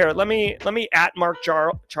 So here, let me at Mark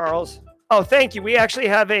Charles. Oh, thank you. We actually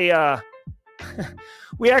have a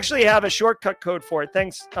shortcut code for it.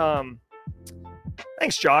 Thanks,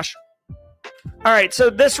 Josh. All right, so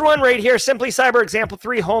this one right here, Simply Cyber Example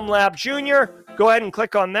 3 Home Lab Junior. Go ahead and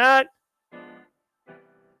click on that.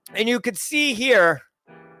 And you could see here,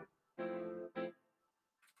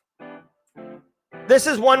 this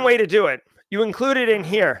is one way to do it. You include it in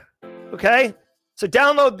here, okay? So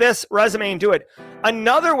download this resume and do it.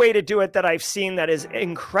 Another way to do it that I've seen that is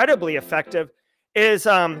incredibly effective is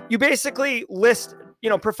you basically list,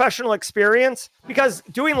 professional experience, because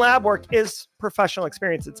doing lab work is professional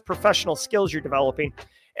experience. It's professional skills you're developing.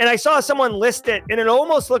 And I saw someone list it, and it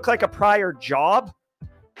almost looked like a prior job.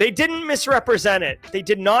 They didn't misrepresent it. They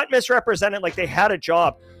did not misrepresent it like they had a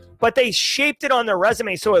job, but they shaped it on their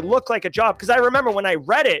resume so it looked like a job. Because I remember when I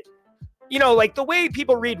read it, like the way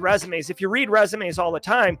people read resumes, if you read resumes all the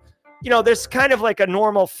time, there's kind of like a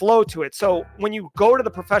normal flow to it. So when you go to the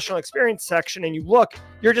professional experience section and you look,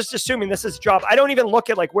 you're just assuming this is a job. I don't even look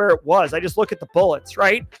at like where it was. I just look at the bullets,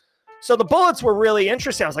 right? So the bullets were really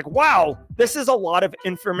interesting. I was like, wow, this is a lot of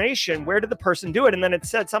information. Where did the person do it? And then it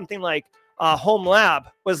said something like home lab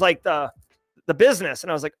was like the business. And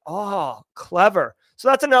I was like, oh, clever. So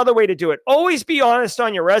that's another way to do it. Always be honest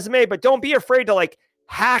on your resume, but don't be afraid to like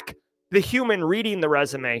hack the human reading the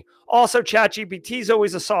resume. Also, ChatGPT is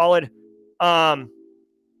always a solid. Oh,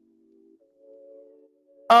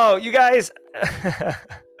 you guys.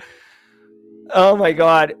 Oh my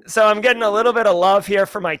God. So I'm getting a little bit of love here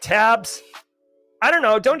for my tabs. I don't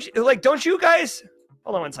know. Don't you guys,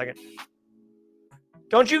 hold on one second.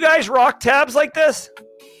 Don't you guys rock tabs like this?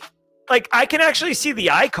 Like I can actually see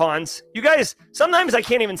the icons. You guys, sometimes I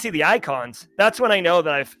can't even see the icons. That's when I know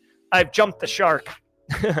that I've jumped the shark.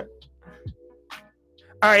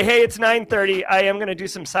 All right, hey, it's 9:30. I am going to do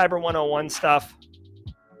some Cyber 101 stuff.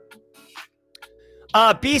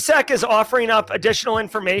 BSEC is offering up additional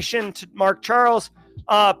information to Mark Charles.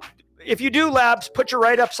 If you do labs, put your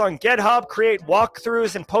write-ups on GitHub, create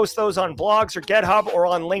walkthroughs, and post those on blogs or GitHub or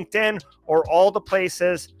on LinkedIn or all the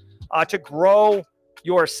places to grow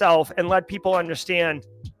yourself and let people understand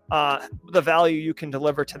the value you can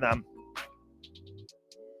deliver to them.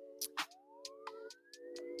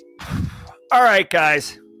 All right,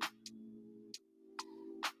 guys.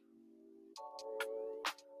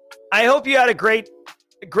 I hope you had a great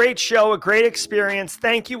show, a great experience.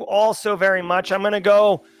 Thank you all so very much. I'm going to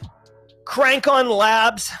go crank on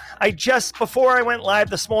labs. Before I went live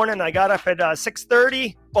this morning, I got up at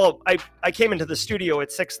 6:30. Well, I came into the studio at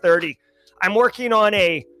 6:30. I'm working on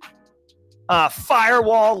a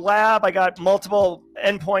firewall lab. I got multiple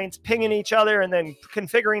endpoints pinging each other and then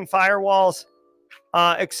configuring firewalls.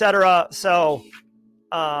 Etc. So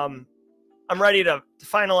I'm ready to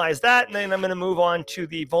finalize that, and then I'm going to move on to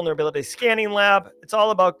the vulnerability scanning lab. It's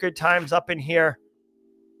all about good times up in here.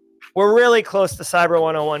 We're really close to Cyber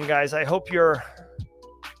 101, guys. I hope you're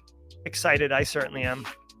excited. I certainly am.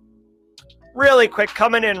 Really quick,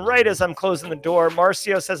 coming in right as I'm closing the door.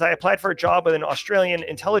 Marcio says, I applied for a job with an Australian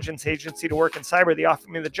intelligence agency to work in cyber. They offered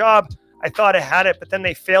me the job. I thought I had it, but then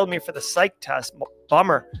they failed me for the psych test.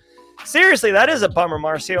 Bummer. Seriously, that is a bummer,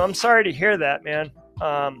 Marcio. I'm sorry to hear that, man.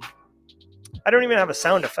 I don't even have a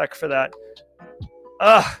sound effect for that.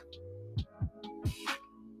 Ugh.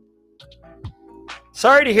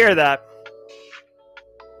 Sorry to hear that.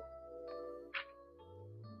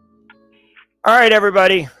 All right,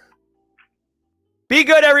 everybody. Be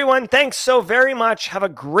good, everyone. Thanks so very much. Have a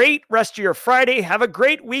great rest of your Friday. Have a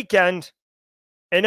great weekend.